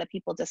seeing a lot of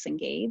people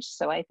disengage.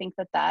 So I think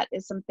that that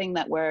is something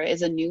that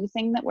is a new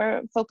thing that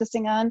we're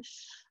focusing on.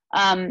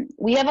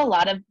 We have a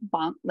lot of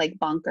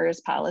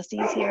bonkers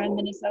policies here in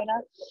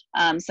Minnesota.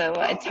 So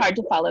it's hard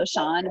to follow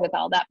Sean with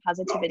all that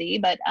positivity,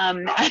 but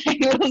I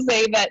will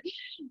say that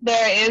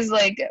there is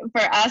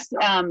for us,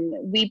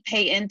 we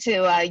pay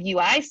into a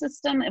UI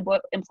system, and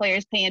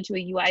employers pay into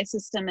a UI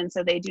system, and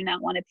so they do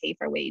not want to pay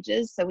for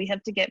wages. So we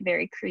have to get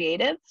very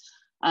creative.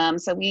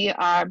 So we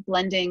are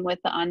blending with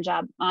the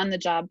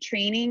on-the-job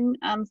training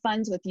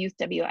funds with Youth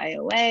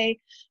WIOA.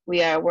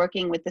 We are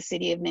working with the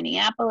city of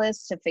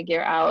Minneapolis to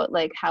figure out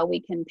how we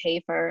can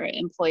pay for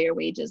employer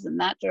wages in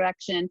that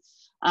direction,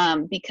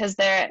 because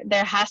there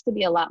has to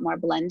be a lot more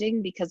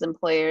blending because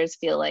employers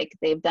feel like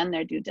they've done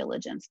their due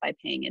diligence by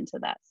paying into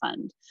that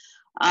fund.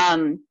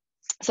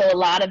 So a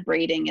lot of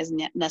braiding is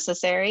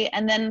necessary.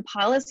 And then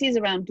policies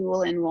around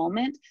dual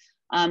enrollment.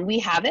 We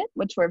have it,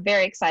 which we're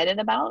very excited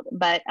about,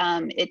 but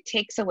it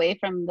takes away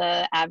from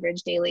the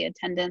average daily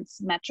attendance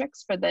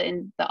metrics for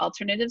the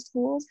alternative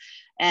schools,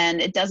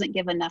 and it doesn't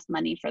give enough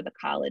money for the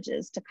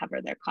colleges to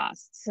cover their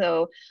costs.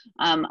 So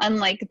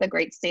unlike the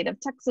great state of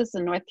Texas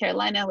and North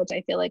Carolina, which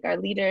I feel like are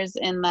leaders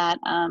in that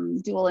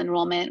dual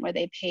enrollment where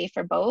they pay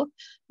for both,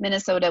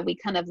 Minnesota, we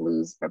kind of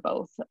lose for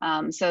both.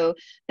 So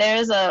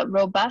there's a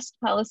robust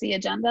policy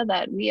agenda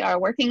that we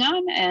are working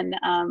on, and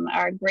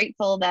are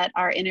grateful that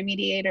our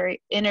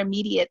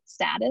intermediate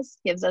status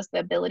gives us the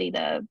ability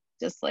to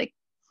just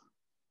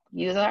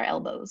use our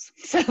elbows.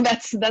 So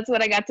that's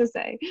what I got to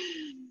say.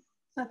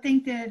 So I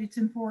think that it's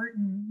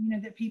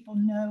important, that people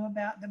know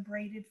about the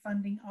braided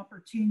funding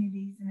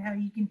opportunities and how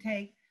you can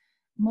take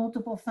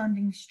multiple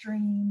funding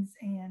streams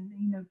and,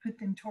 put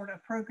them toward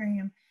a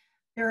program.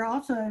 There are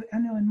also, I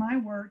know in my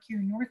work here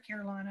in North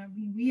Carolina,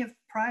 we have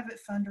private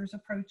funders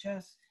approach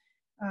us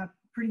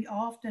pretty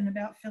often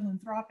about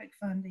philanthropic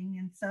funding.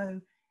 And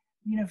so,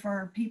 for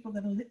our people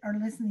that are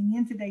listening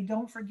in today,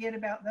 don't forget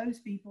about those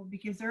people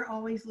because they're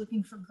always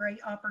looking for great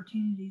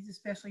opportunities,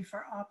 especially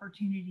for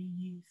opportunity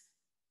youth.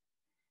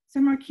 So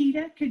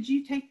Marquita, could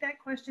you take that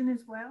question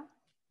as well?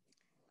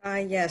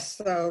 Yes,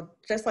 so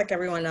just like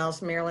everyone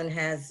else, Maryland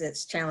has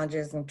its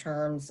challenges in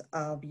terms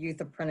of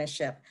youth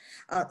apprenticeship.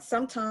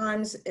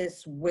 Sometimes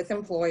it's with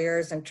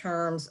employers in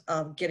terms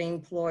of getting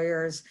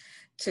employers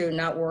to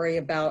not worry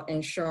about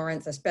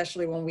insurance,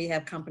 especially when we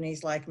have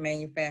companies like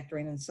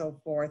manufacturing and so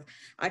forth.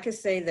 I could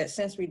say that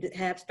since we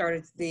have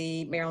started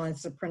the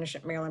Maryland's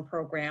Apprenticeship Maryland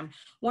program,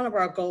 one of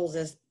our goals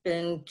has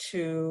been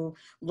to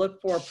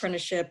look for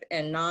apprenticeship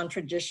in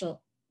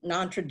non-traditional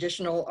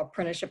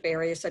apprenticeship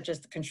areas, such as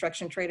the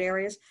construction trade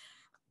areas.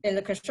 In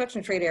the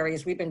construction trade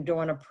areas, we've been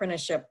doing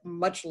apprenticeship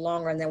much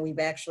longer than we've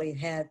actually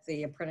had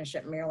the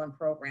Apprenticeship Maryland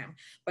program.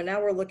 But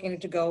now we're looking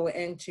to go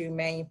into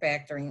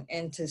manufacturing,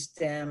 into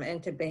STEM,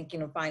 into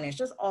banking and finance,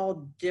 just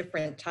all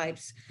different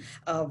types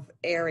of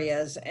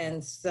areas.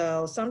 And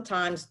so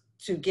sometimes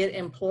to get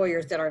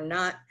employers that are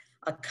not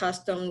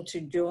accustomed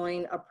to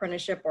doing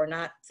apprenticeship or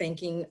not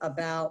thinking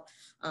about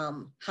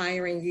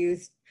hiring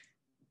youth,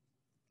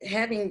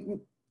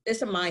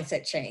 it's a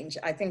mindset change.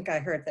 I think I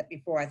heard that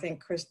before. I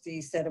think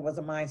Christy said it was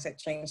a mindset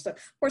change. So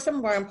for some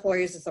of our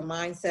employees, it's a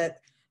mindset.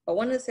 But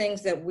one of the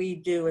things that we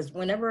do is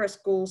whenever a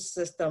school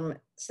system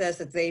says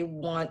that they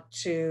want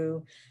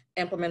to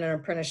implement an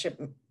apprenticeship,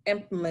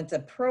 implement a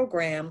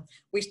program,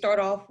 we start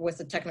off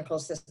with a technical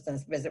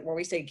assistance visit where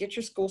we say, get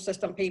your school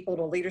system people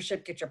to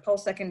leadership, get your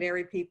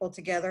post-secondary people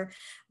together,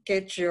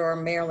 get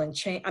your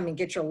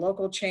get your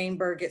local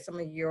chamber, get some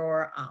of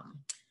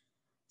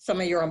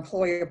your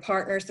employer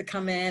partners to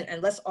come in,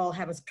 and let's all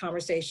have a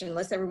conversation.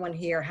 Let's everyone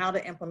hear how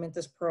to implement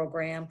this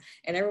program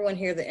and everyone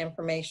hear the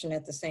information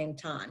at the same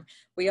time.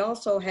 We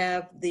also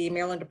have the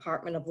Maryland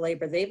Department of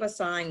Labor. They've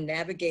assigned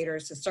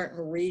navigators to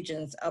certain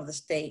regions of the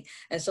state.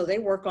 And so they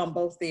work on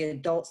both the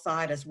adult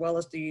side as well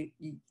as the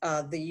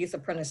youth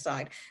apprentice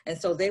side. And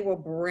so they will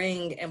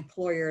bring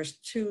employers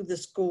to the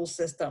school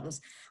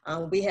systems.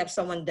 We have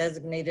someone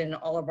designated in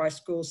all of our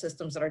school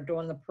systems that are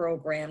doing the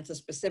program to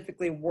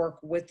specifically work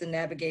with the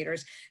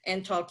navigators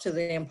and talk to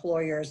the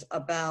employers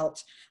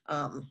about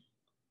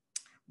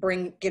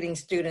getting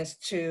students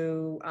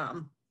to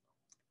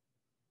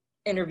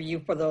interview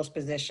for those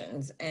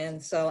positions.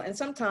 And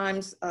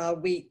sometimes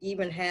we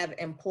even have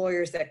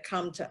employers that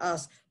come to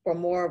us for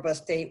more of a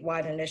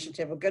statewide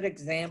initiative. A good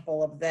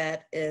example of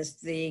that is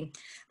the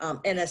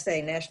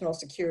NSA, National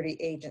Security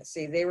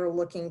Agency. They were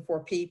looking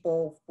for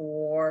people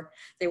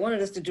they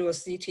wanted us to do a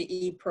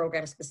CTE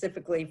program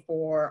specifically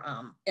for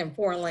in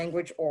foreign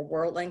language or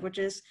world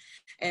languages.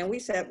 And we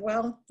said,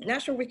 well,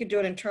 not sure we could do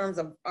it in terms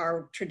of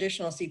our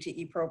traditional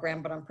CTE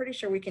program, but I'm pretty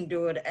sure we can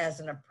do it as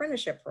an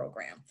apprenticeship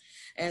program.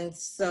 And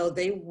so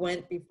they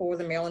went before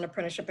the Maryland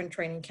Apprenticeship and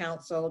Training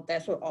Council.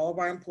 That's what all of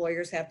our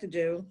employers have to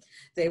do.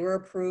 They were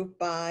approved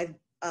by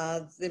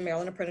the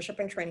Maryland Apprenticeship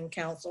and Training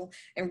Council.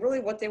 And really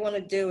what they want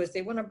to do is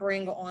they want to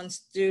bring on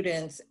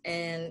students,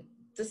 and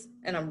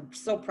I'm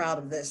so proud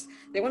of this.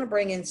 They want to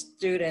bring in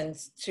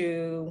students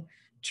to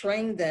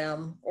train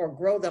them or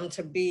grow them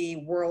to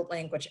be world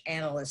language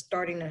analysts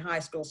starting in high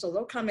school. So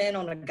they'll come in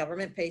on a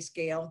government pay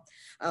scale.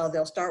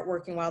 They'll start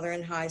working while they're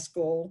in high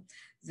school.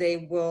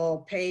 They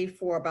will pay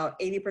for about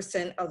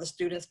 80% of the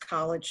students'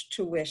 college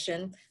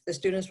tuition. The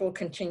students will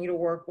continue to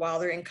work while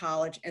they're in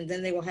college, and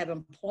then they will have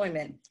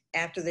employment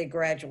after they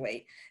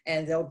graduate,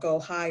 and they'll go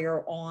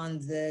higher on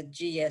the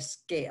GS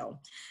scale.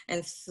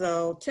 And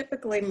so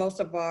typically most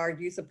of our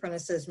youth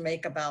apprentices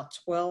make about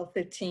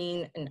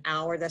 $12.15 an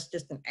hour. That's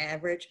just an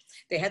average.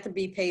 They have to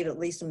be paid at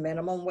least a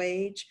minimum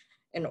wage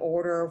in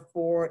order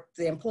for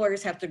the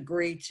employers have to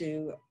agree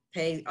to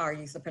pay our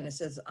youth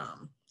apprentices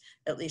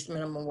at least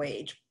minimum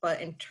wage.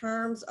 But in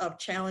terms of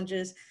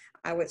challenges,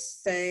 I would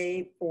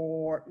say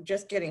for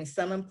just getting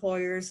some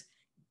employers,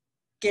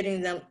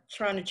 getting them,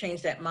 trying to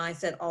change that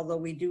mindset, although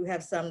we do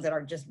have some that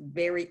are just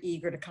very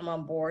eager to come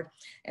on board.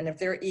 And if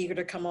they're eager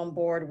to come on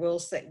board,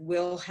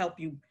 we'll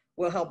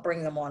help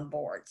bring them on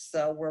board.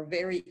 So we're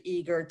very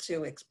eager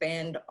to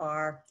expand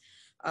our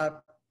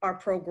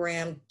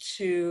program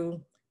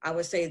to, I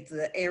would say,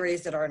 the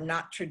areas that are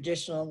not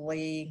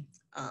traditionally,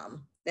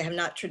 they have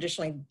not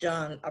traditionally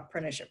done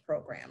apprenticeship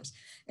programs.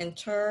 In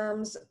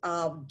terms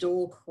of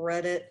dual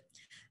credit,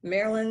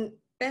 Maryland,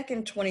 back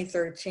in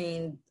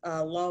 2013,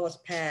 law was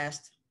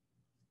passed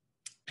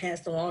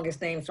the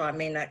longest name, so I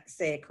may not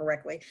say it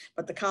correctly,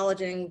 but the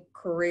College and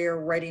Career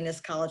Readiness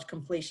College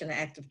Completion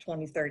Act of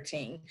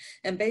 2013.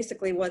 And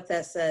basically what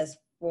that says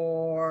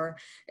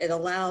it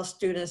allows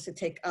students to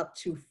take up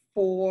to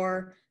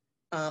 4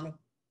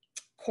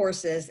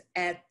 courses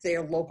at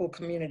their local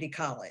community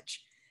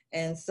college.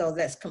 And so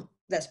that's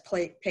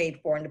paid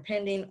for, and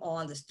depending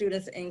on the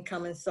student's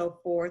income and so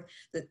forth,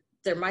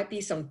 there might be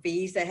some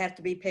fees that have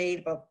to be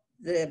paid, but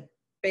the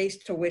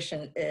base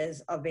tuition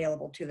is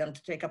available to them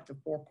to take up to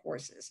 4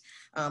 courses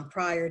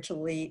prior to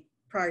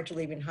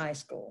leaving high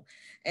school.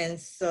 And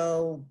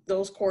so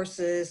those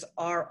courses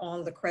are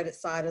on the credit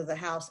side of the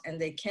house, and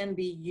they can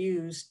be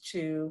used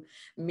to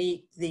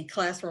meet the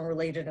classroom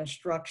related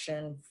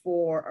instruction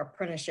for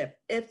apprenticeship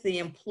if the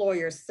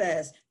employer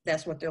says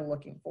that's what they're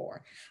looking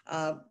for.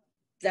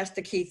 That's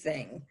the key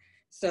thing.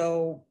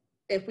 So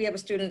if we have a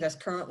student that's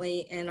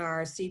currently in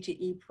our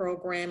CTE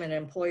program and an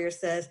employer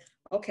says,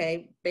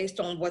 okay, based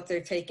on what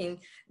they're taking,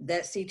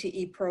 that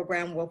CTE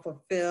program will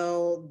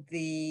fulfill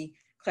the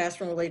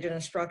classroom related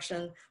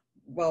instruction,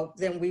 well,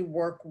 then we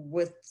work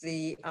with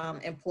the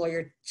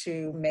employer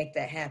to make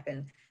that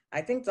happen. I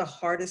think the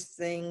hardest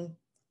thing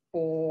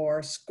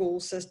for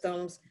school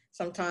systems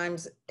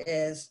sometimes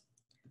is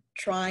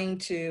trying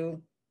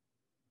to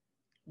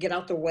get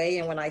out the way.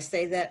 And when I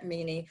say that,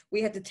 meaning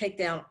we have to take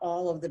down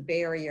all of the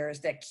barriers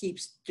that keep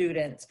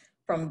students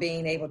from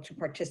being able to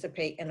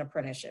participate in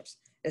apprenticeships.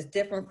 It's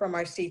different from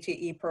our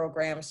CTE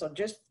program. So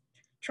just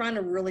trying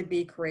to really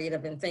be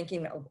creative and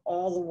thinking of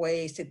all the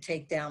ways to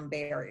take down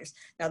barriers.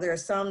 Now, there are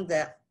some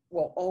that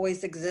will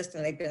always exist,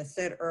 and they've been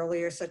said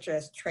earlier, such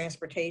as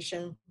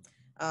transportation.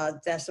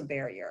 That's a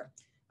barrier.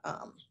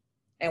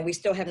 And we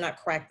still have not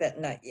cracked that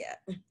nut yet.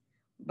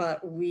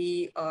 But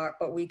we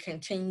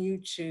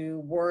continue to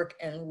work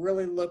and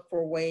really look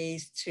for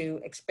ways to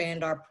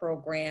expand our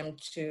program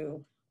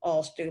to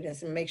all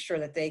students and make sure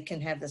that they can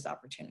have this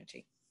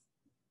opportunity.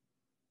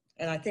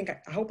 And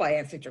I hope I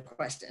answered your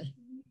question.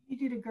 You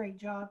did a great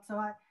job. So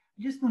I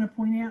just want to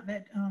point out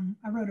that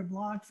I wrote a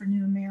blog for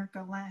New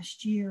America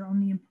last year on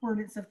the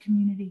importance of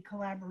community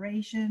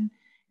collaboration,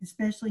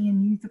 especially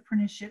in youth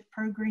apprenticeship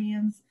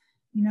programs.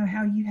 You know,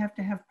 how you have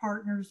to have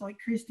partners like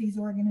Christie's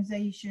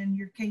organization,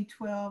 your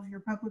K-12, your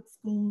public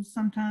schools,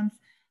 sometimes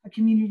a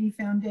community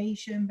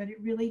foundation, but it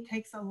really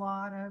takes a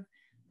lot of,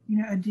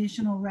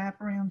 additional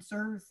wraparound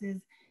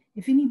services.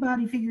 If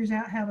anybody figures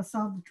out how to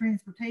solve the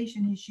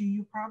transportation issue,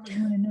 you'll probably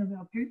win a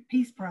Nobel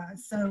Peace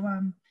Prize.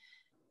 So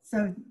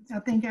I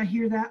think I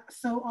hear that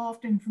so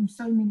often from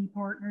so many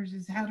partners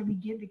is how do we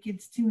get the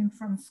kids to and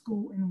from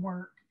school and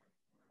work?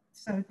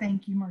 So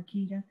thank you,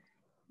 Marquita.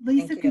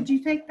 Lisa, could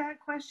you take that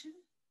question?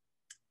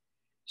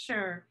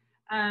 Sure.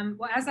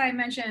 Well, as I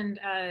mentioned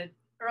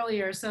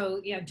earlier,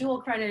 so yeah,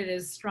 dual credit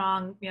is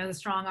strong, the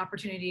strong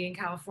opportunity in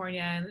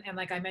California. And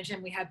like I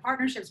mentioned, we had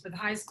partnerships with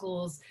high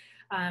schools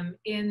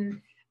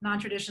in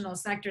non-traditional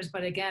sectors,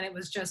 but again, it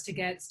was just to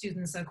get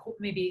students,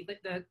 maybe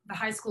the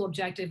high school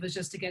objective was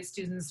just to get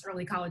students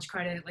early college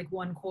credit, like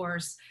 1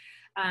 course.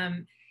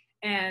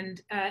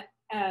 And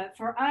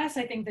for us,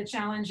 I think the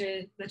challenge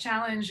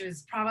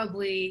is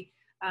probably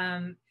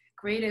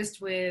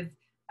greatest with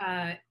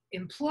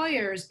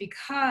employers,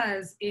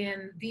 because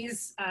in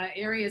these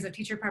areas of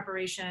teacher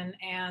preparation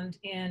and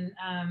in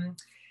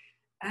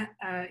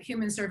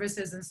human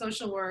services and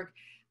social work,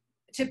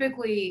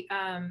 typically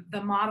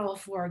the model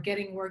for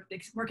getting work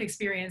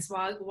experience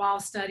while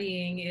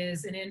studying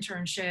is an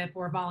internship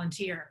or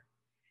volunteer.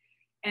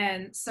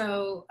 And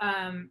so,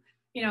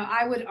 you know,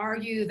 I would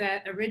argue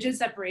that a rigid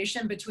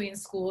separation between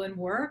school and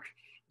work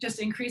just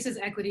increases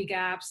equity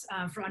gaps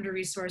for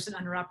under-resourced and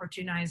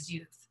under-opportunized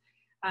youth.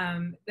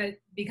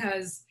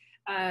 Because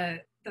the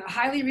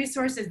highly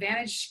resourced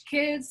advantaged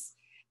kids,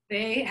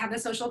 they have the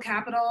social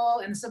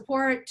capital and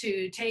support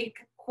to take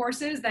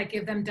courses that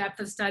give them depth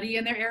of study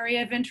in their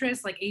area of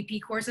interest, like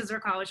AP courses or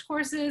college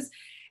courses.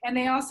 And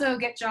they also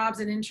get jobs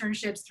and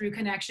internships through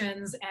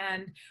connections,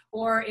 and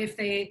or if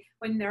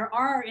when there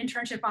are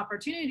internship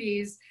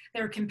opportunities,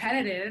 they're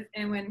competitive.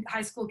 And when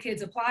high school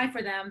kids apply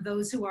for them,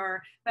 those who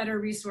are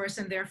better resourced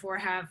and therefore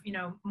have, you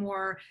know,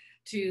 more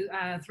to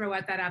throw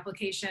at that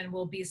application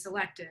will be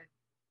selected.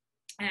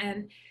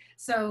 And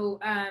so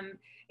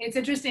it's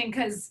interesting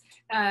because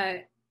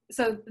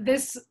so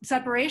this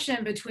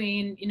separation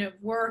between, you know,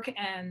 work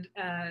and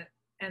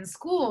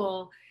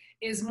school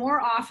is more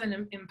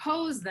often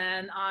imposed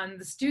then on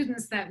the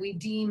students that we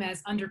deem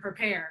as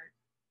underprepared.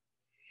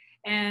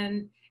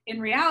 And in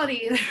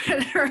reality,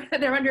 they're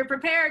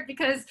underprepared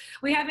because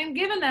we haven't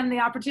given them the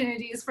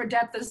opportunities for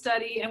depth of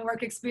study and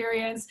work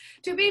experience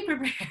to be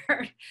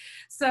prepared.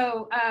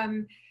 So,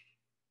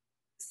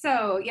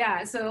 so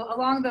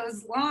along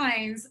those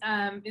lines,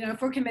 you know, if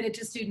we're committed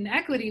to student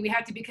equity, we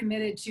have to be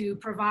committed to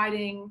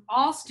providing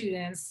all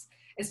students,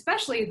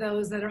 especially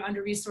those that are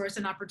under-resourced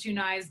and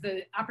opportunized,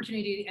 the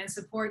opportunity and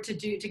support to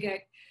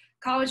get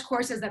college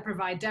courses that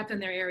provide depth in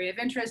their area of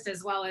interest,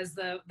 as well as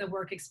the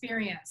work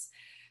experience.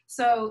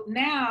 So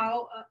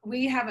now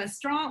we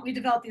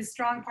developed these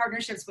strong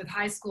partnerships with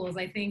high schools.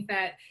 I think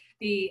that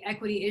the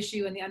equity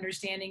issue and the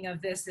understanding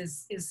of this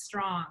is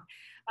strong.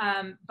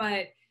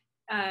 But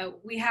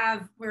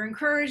we're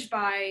encouraged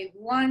by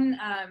one,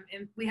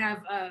 we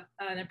have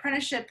an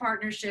apprenticeship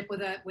partnership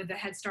with the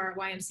Head Start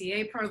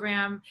YMCA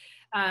program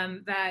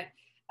that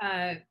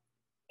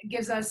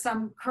gives us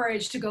some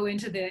courage to go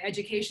into the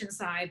education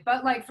side.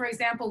 But like, for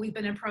example, we've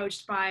been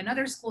approached by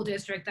another school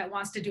district that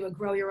wants to do a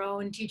grow your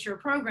own teacher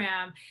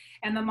program.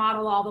 And the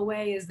model all the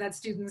way is that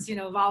students, you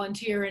know,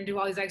 volunteer and do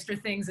all these extra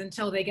things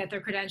until they get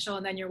their credential,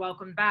 and then you're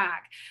welcome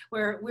back.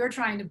 Where we're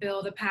trying to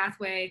build a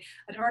pathway,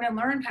 an earn and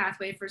learn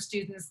pathway for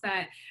students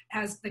that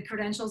has the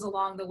credentials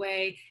along the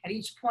way at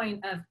each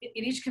point of, at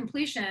each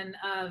completion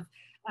of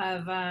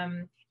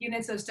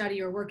units of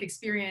study or work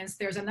experience,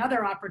 there's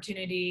another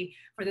opportunity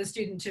for the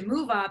student to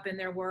move up in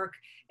their work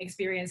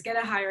experience, get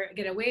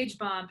a wage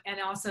bump, and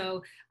also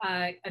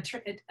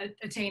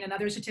attain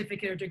another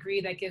certificate or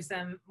degree that gives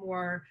them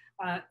more,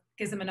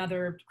 gives them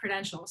another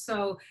credential.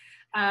 So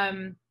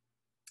I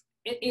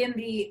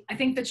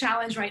think the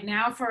challenge right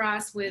now for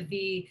us with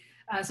the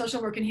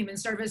social work and human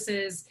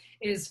services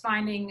is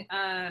finding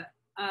a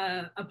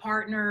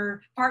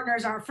partners.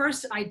 Our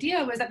first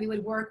idea was that we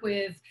would work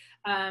with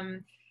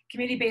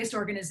community-based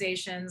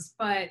organizations,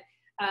 but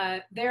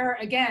they're,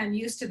 again,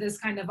 used to this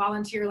kind of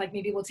volunteer, like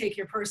maybe we'll take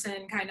your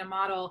person kind of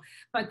model.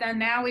 But then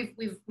now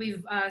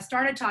we've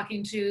started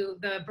talking to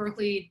the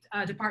Berkeley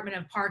Department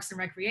of Parks and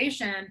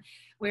Recreation,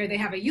 where they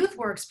have a Youth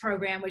Works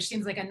program, which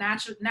seems like a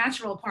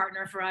natural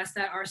partner for us,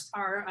 that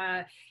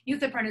our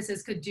youth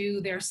apprentices could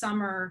do their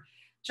summer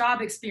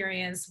job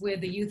experience with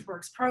the Youth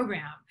Works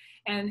program.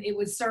 And it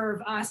would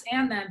serve us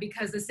and them,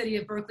 because the city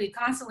of Berkeley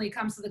constantly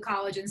comes to the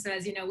college and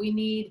says, you know, we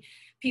need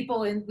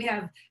people, and we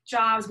have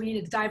jobs, we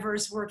need a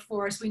diverse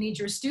workforce, we need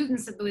your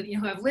students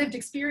who have lived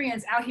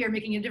experience out here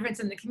making a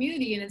difference in the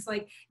community. And it's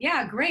like,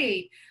 yeah,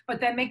 great, but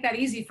then make that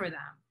easy for them.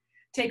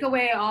 Take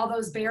away all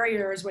those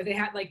barriers where they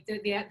had, like,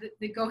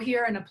 they go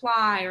here and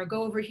apply, or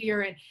go over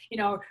here and, you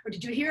know, or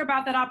did you hear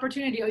about that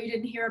opportunity? Oh, you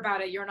didn't hear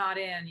about it, you're not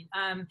in.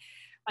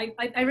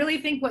 I really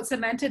think what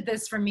cemented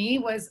this for me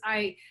was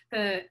at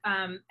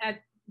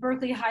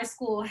Berkeley High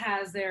School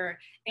has their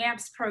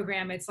AMPS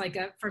program. It's like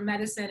for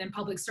medicine and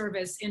public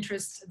service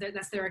interests,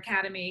 that's their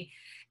academy.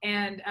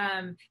 And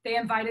they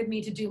invited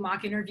me to do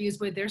mock interviews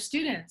with their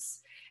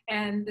students.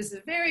 And this is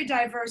a very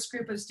diverse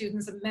group of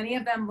students, many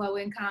of them low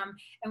income.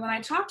 And when I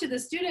talked to the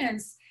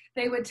students,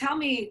 they would tell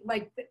me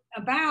like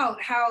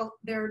about how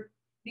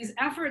these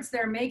efforts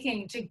they're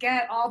making to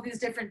get all these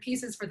different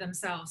pieces for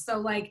themselves. So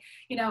like,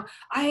 you know,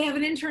 I have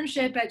an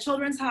internship at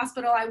Children's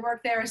Hospital. I work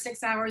there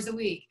 6 hours a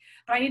week,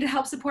 but I need to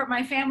help support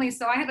my family.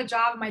 So I have a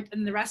job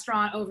in the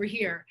restaurant over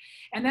here.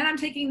 And then I'm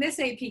taking this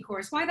AP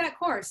course. Why that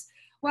course?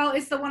 Well,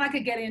 it's the one I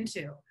could get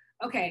into.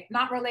 Okay,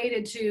 not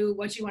related to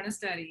what you want to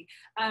study.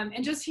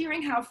 And just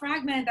hearing how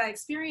fragmented that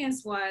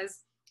experience was,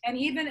 And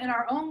even in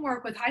our own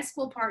work with high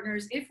school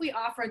partners, if we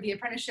offer the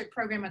apprenticeship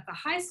program at the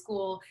high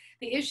school,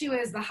 the issue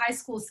is the high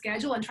school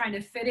schedule and trying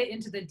to fit it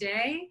into the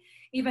day,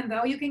 even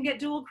though you can get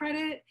dual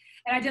credit.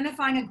 And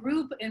identifying a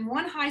group in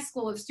one high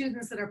school of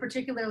students that are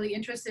particularly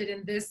interested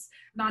in this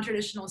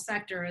non-traditional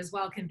sector as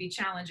well can be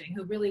challenging,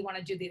 who really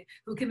want to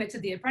who commit to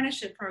the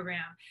apprenticeship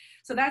program.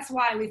 So that's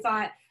why we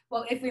thought,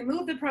 well, if we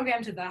move the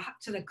program to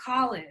the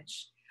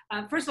college,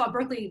 first of all,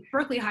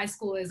 Berkeley High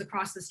School is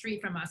across the street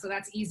from us, so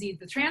that's easy.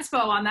 The transpo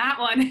on that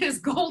one is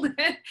golden.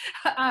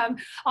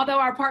 Although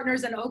our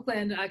partners in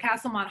Oakland,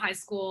 Castlemont High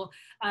School,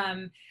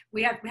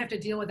 we have to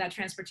deal with that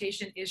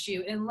transportation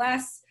issue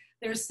unless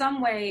there's some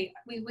way.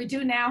 We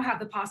do now have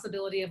the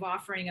possibility of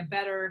offering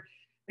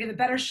we have a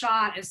better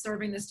shot at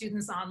serving the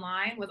students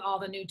online with all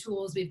the new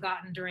tools we've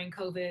gotten during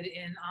COVID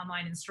in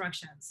online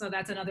instruction. So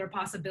that's another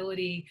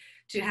possibility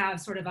to have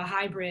sort of a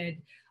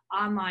hybrid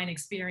online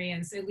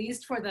experience, at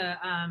least for the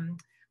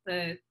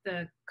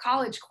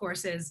college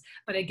courses.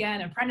 But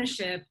again,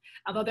 apprenticeship,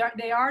 although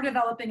they are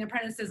developing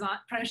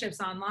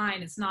apprenticeships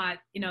online, it's not,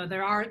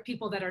 there are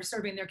people that are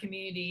serving their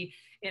community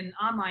in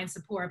online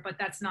support, but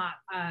that's not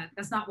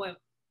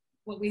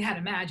what we had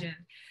imagined.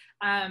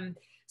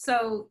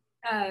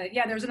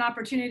 Yeah, there's an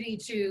opportunity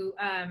to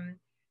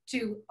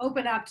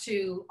open up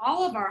to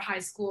all of our high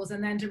schools,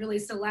 and then to really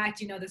select,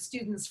 the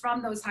students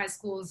from those high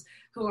schools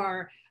who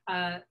are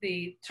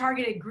the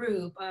targeted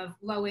group of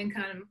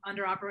low-income,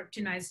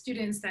 under-opportunized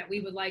students that we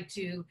would like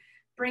to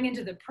bring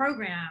into the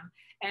program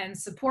and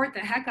support the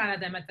heck out of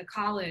them at the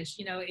college.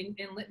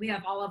 We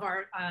have all of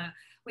our,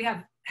 we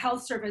have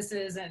health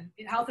services and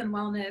health and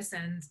wellness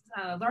and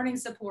learning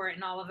support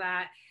and all of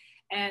that.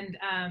 And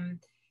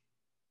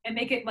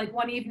make it like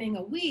one evening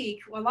a week.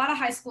 Well, a lot of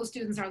high school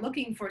students are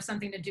looking for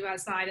something to do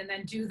outside, and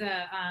then do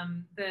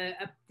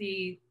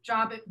the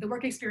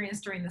work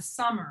experience during the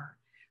summer,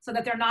 so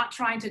that they're not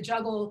trying to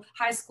juggle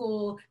high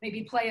school,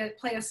 maybe play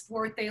a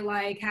sport they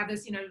like, have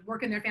this,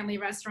 work in their family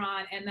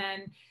restaurant, and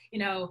then,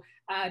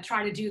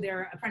 try to do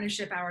their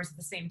apprenticeship hours at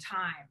the same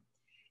time.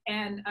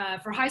 And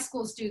for high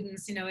school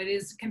students, it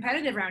is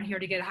competitive around here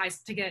to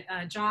get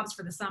jobs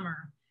for the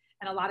summer.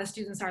 And a lot of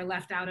students are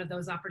left out of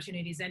those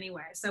opportunities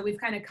anyway. So we've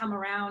kind of come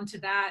around to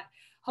that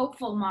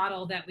hopeful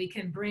model that we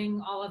can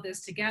bring all of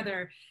this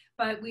together.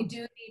 But we do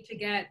need to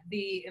get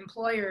the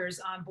employers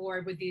on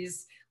board with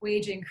these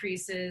wage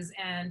increases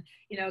and,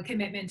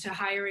 commitment to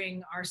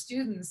hiring our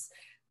students.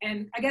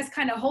 And I guess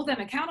kind of hold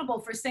them accountable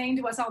for saying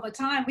to us all the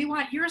time, we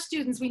want your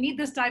students, we need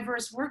this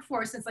diverse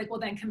workforce. It's like, well,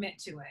 then commit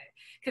to it.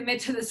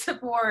 Commit to the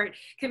support,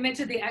 commit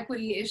to the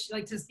equity issue,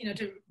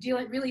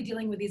 really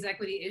dealing with these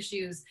equity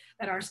issues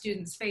that our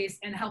students face,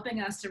 and helping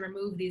us to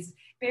remove these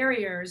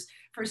barriers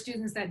for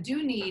students that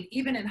do need,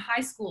 even in high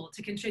school,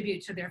 to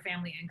contribute to their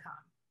family income.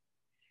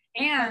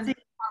 And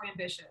are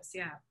ambitious,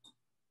 yeah.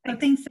 I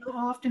think so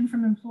often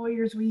from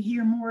employers, we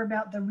hear more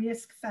about the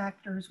risk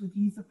factors with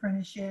youth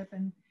apprenticeship,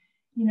 and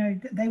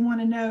they want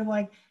to know,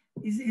 like,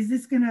 is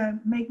this going to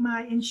make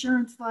my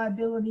insurance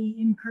liability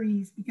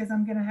increase because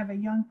I'm going to have a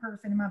young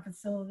person in my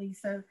facility?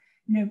 So,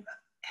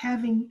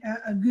 having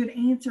a good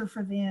answer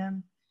for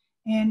them,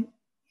 and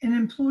an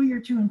employer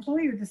to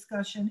employer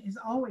discussion is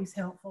always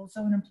helpful.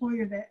 So an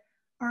employer that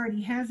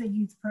already has a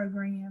youth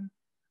program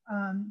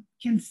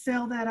can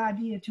sell that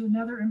idea to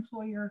another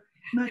employer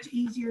much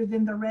easier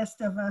than the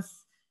rest of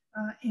us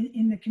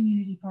in the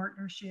community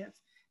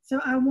partnerships. So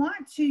I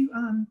want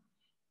to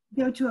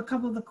go to a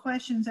couple of the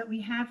questions that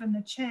we have in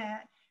the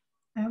chat.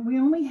 We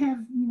only have,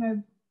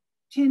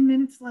 10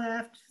 minutes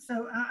left.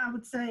 So I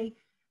would say,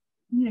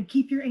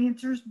 keep your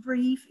answers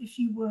brief if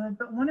you would.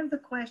 But one of the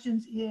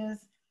questions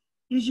is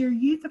your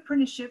youth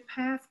apprenticeship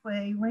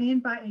pathway ran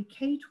by a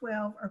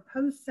K-12 or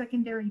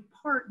post-secondary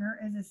partner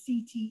as a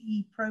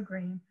CTE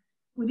program?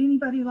 Would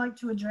anybody like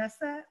to address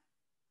that?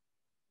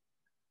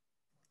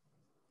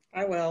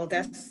 I will.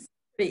 That's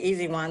the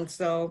easy one.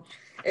 So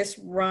it's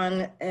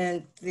run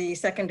at the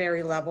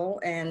secondary level,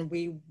 and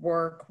we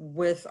work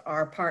with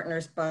our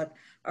partners, but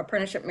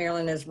Apprenticeship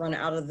Maryland is run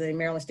out of the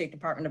Maryland State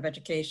Department of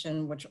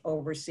Education, which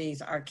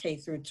oversees our K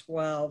through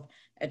 12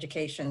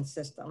 education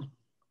system.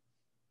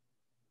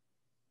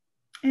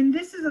 And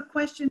this is a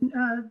question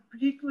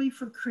particularly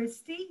for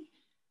Christy.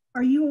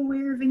 Are you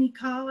aware of any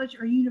college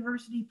or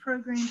university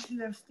programs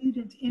who have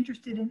students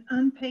interested in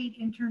unpaid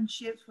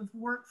internships with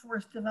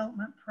workforce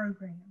development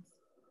programs?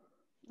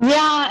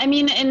 Yeah, I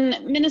mean,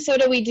 in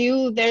Minnesota, we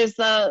do, there's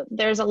a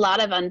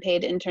lot of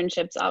unpaid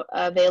internships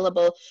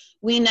available.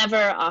 We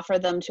never offer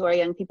them to our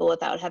young people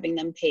without having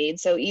them paid.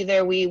 So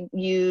either we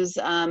use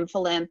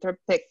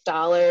philanthropic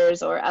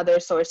dollars or other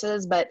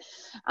sources, but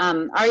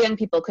our young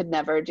people could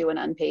never do an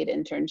unpaid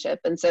internship.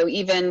 And so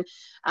even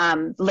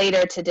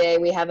later today,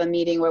 we have a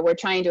meeting where we're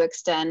trying to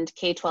extend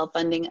K-12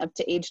 funding up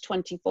to age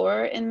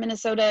 24 in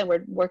Minnesota.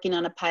 We're working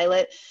on a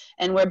pilot,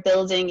 and we're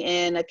building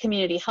in a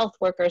community health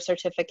worker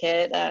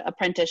certificate,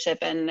 apprenticeship,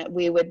 and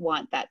we would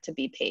want that to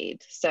be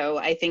paid. So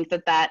I think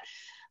that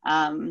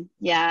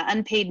yeah,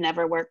 unpaid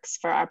never works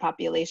for our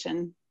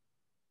population.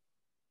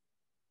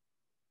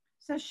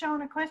 So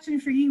Sean, a question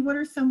for you. What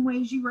are some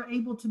ways you were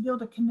able to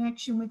build a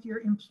connection with your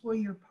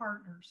employer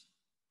partners?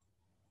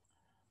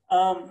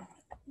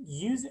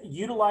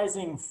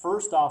 Utilizing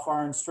first off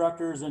our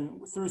instructors,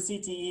 and through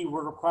CTE,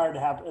 we're required to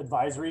have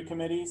advisory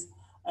committees.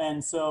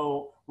 And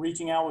so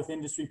reaching out with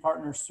industry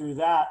partners through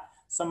that,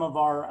 some of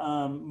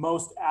our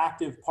most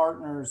active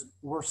partners,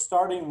 we're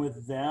starting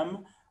with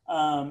them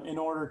in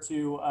order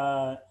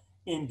to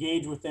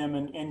engage with them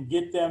and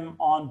get them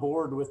on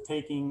board with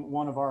taking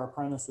one of our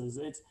apprentices.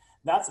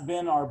 That's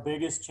been our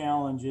biggest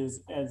challenge,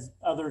 is, as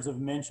others have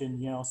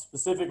mentioned,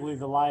 specifically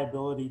the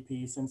liability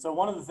piece. And so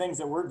one of the things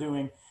that we're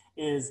doing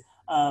is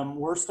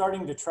we're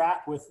starting to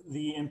track with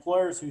the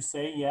employers who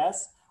say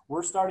yes.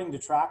 We're starting to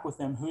track with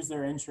them who's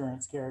their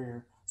insurance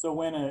carrier. So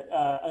when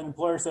an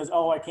employer says,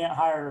 oh, I can't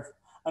hire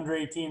under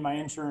 18, my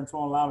insurance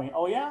won't allow me.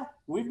 Oh yeah,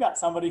 we've got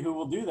somebody who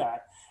will do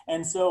that.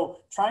 And so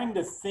trying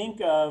to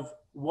think of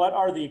what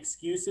are the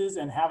excuses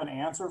and have an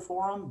answer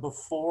for them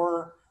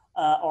before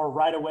or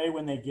right away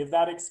when they give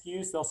that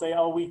excuse. They'll say,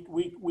 oh,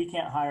 we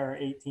can't hire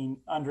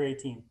under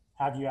 18.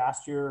 Have you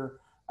asked your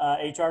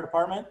HR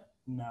department?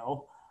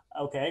 No.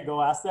 Okay,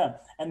 go ask them.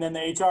 And then the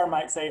HR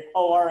might say,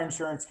 oh, our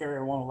insurance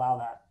carrier won't allow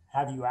that.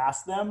 Have you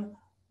asked them?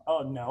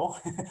 Oh, no.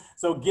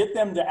 So get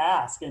them to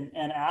ask and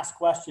ask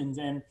questions.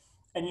 And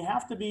you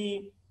have to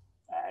be,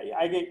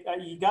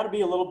 you got to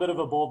be a little bit of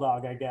a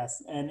bulldog, I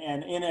guess, and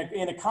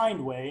in a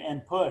kind way,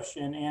 and push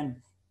and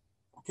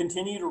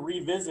continue to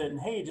revisit. And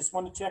hey, just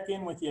want to check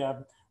in with you.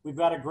 We've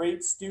got a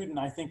great student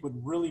I think would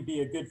really be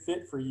a good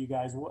fit for you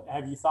guys.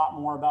 Have you thought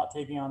more about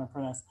taking on an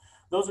apprentice?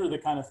 Those are the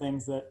kind of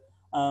things that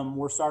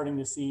we're starting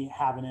to see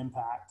have an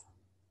impact.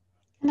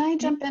 Can I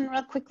jump in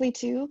real quickly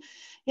too?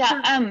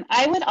 Yeah,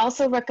 I would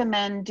also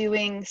recommend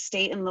doing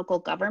state and local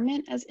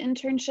government as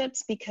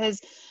internships,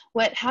 because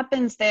what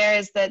happens there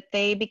is that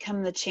they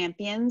become the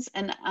champions,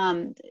 and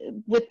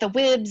with the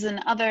WIBs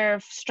and other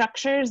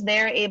structures,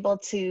 they're able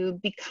to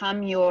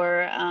become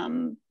your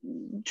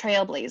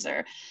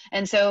trailblazer.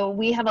 And so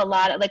we have a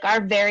lot of, like,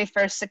 our very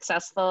first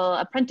successful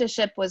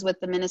apprenticeship was with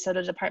the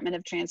Minnesota Department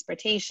of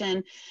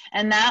Transportation,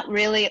 and that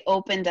really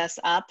opened us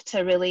up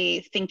to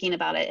really thinking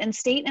about it. And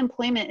state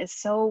employment is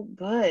so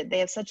good. They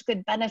have such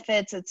good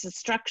benefits. It's a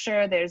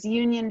structure, there's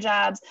union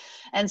jobs.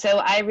 And so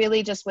I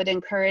really just would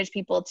encourage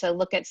people to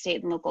look at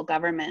state and local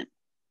government.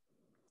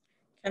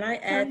 Can I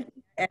add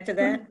to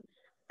that?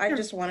 I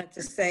just wanted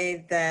to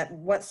say that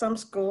what some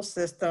school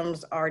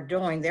systems are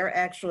doing, they're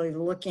actually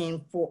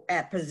looking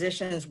at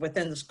positions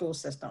within the school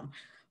system.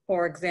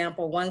 For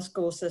example, one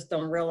school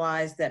system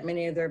realized that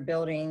many of their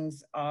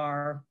buildings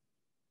are,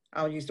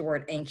 I'll use the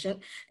word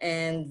ancient,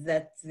 and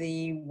that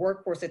the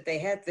workforce that they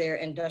had there,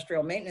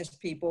 industrial maintenance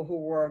people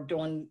who were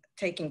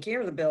taking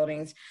care of the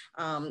buildings,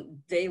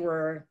 they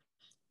were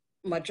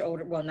much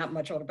older, well, not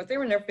much older, but they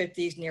were in their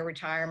 50s, near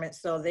retirement.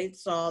 So they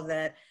saw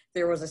that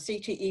there was a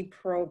CTE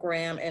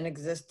program in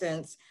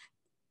existence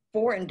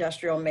for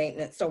industrial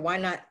maintenance. So why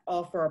not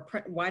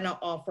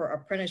offer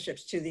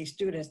apprenticeships to these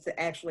students to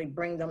actually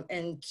bring them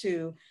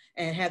into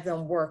and have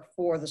them work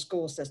for the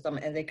school system,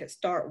 and they could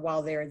start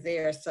while they're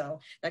there. So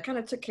that kind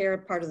of took care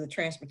of part of the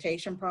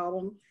transportation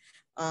problem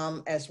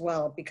as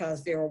well,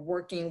 because they were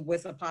working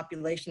with a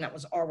population that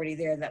was already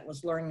there that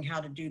was learning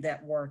how to do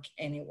that work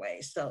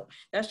anyway. So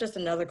that's just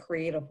another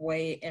creative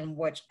way in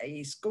which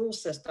a school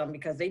system,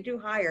 because they do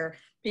hire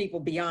people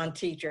beyond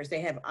teachers.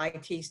 They have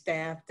IT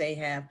staff, they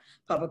have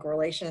public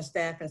relations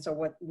staff. And so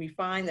what we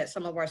find that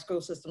some of our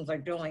school systems are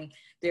doing,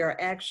 they're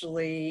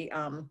actually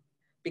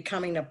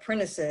becoming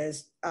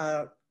apprentices.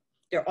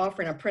 They're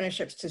offering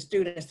apprenticeships to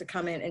students to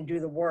come in and do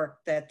the work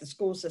that the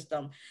school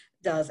system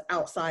does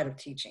outside of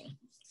teaching.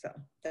 So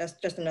that's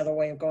just another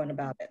way of going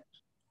about it.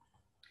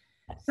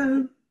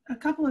 So a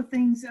couple of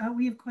things,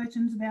 we have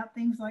questions about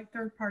things like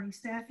third-party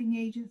staffing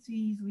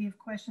agencies. We have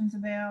questions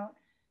about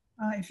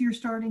if you're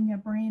starting a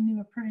brand new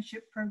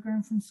apprenticeship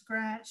program from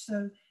scratch.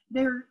 So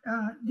there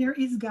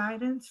is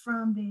guidance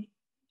from the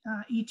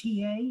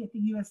ETA at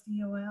the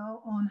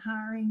USDOL on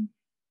hiring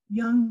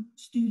young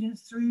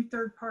students through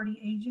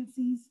third-party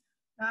agencies.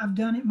 I've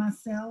done it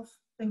myself.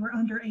 They were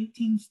under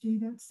 18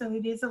 students, so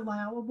it is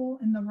allowable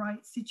in the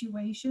right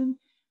situation.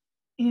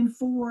 And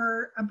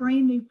for a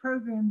brand new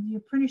program, the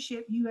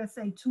Apprenticeship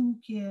USA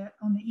Toolkit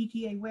on the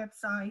ETA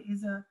website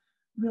is a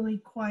really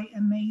quite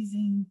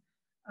amazing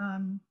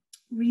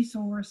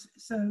resource.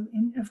 So,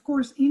 and of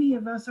course, any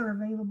of us are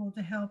available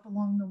to help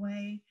along the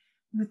way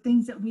with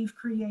things that we've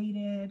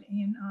created.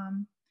 And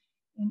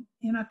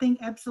I think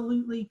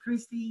absolutely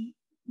Christy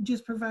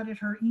just provided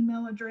her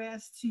email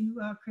address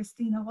to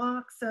Christina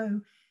Locke,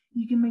 so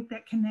you can make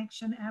that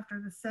connection after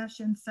the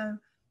session. So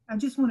I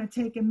just want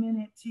to take a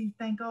minute to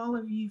thank all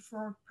of you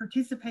for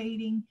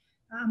participating.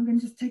 I'm going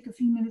to just take a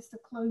few minutes to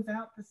close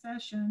out the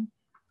session.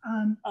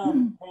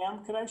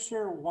 Pam, could I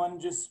share one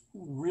just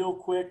real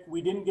quick?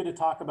 We didn't get to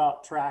talk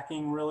about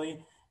tracking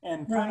really,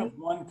 and kind of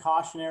one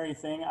cautionary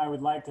thing I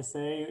would like to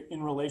say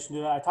in relation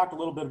to that. I talked a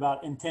little bit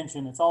about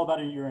intention. It's all about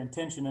your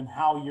intention and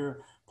how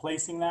you're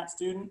placing that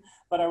student,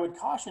 but I would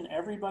caution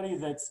everybody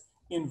that's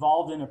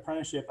involved in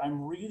apprenticeship,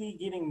 I'm really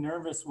getting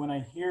nervous when I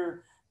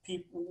hear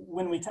people,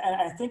 and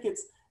I think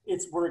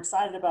we're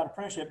excited about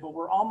apprenticeship, but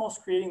we're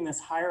almost creating this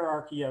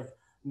hierarchy of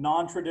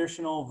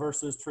non-traditional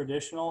versus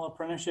traditional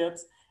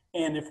apprenticeships.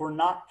 And if we're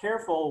not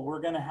careful,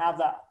 we're going to have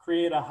that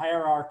create a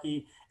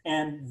hierarchy,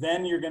 and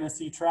then you're going to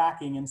see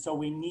tracking. And so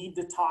we need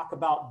to talk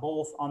about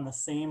both on the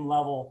same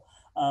level,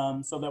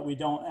 so that we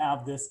don't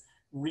have this.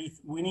 We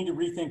need to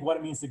rethink what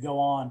it means to go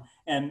on,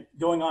 and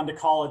going on to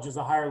college is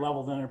a higher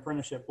level than an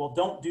apprenticeship. Well,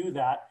 don't do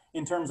that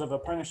in terms of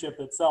apprenticeship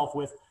itself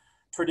with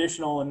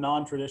traditional and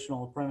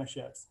non-traditional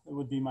apprenticeships. It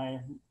would be my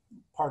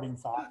parting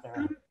thought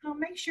there. I'll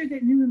make sure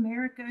that New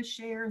America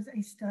shares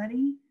a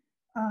study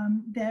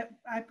that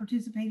I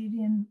participated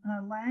in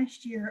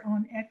last year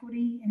on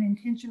equity and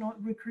intentional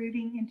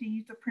recruiting into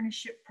youth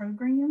apprenticeship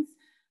programs.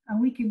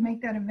 We could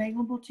make that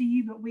available to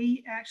you, but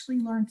we actually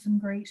learned some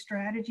great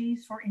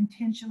strategies for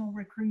intentional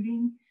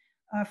recruiting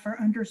for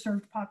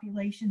underserved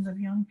populations of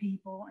young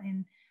people.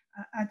 And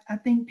I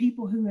think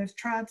people who have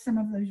tried some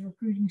of those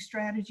recruiting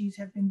strategies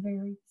have been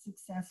very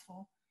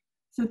successful.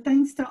 So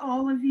thanks to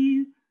all of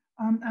you.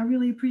 I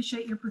really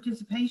appreciate your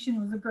participation.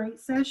 It was a great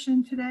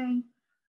session today.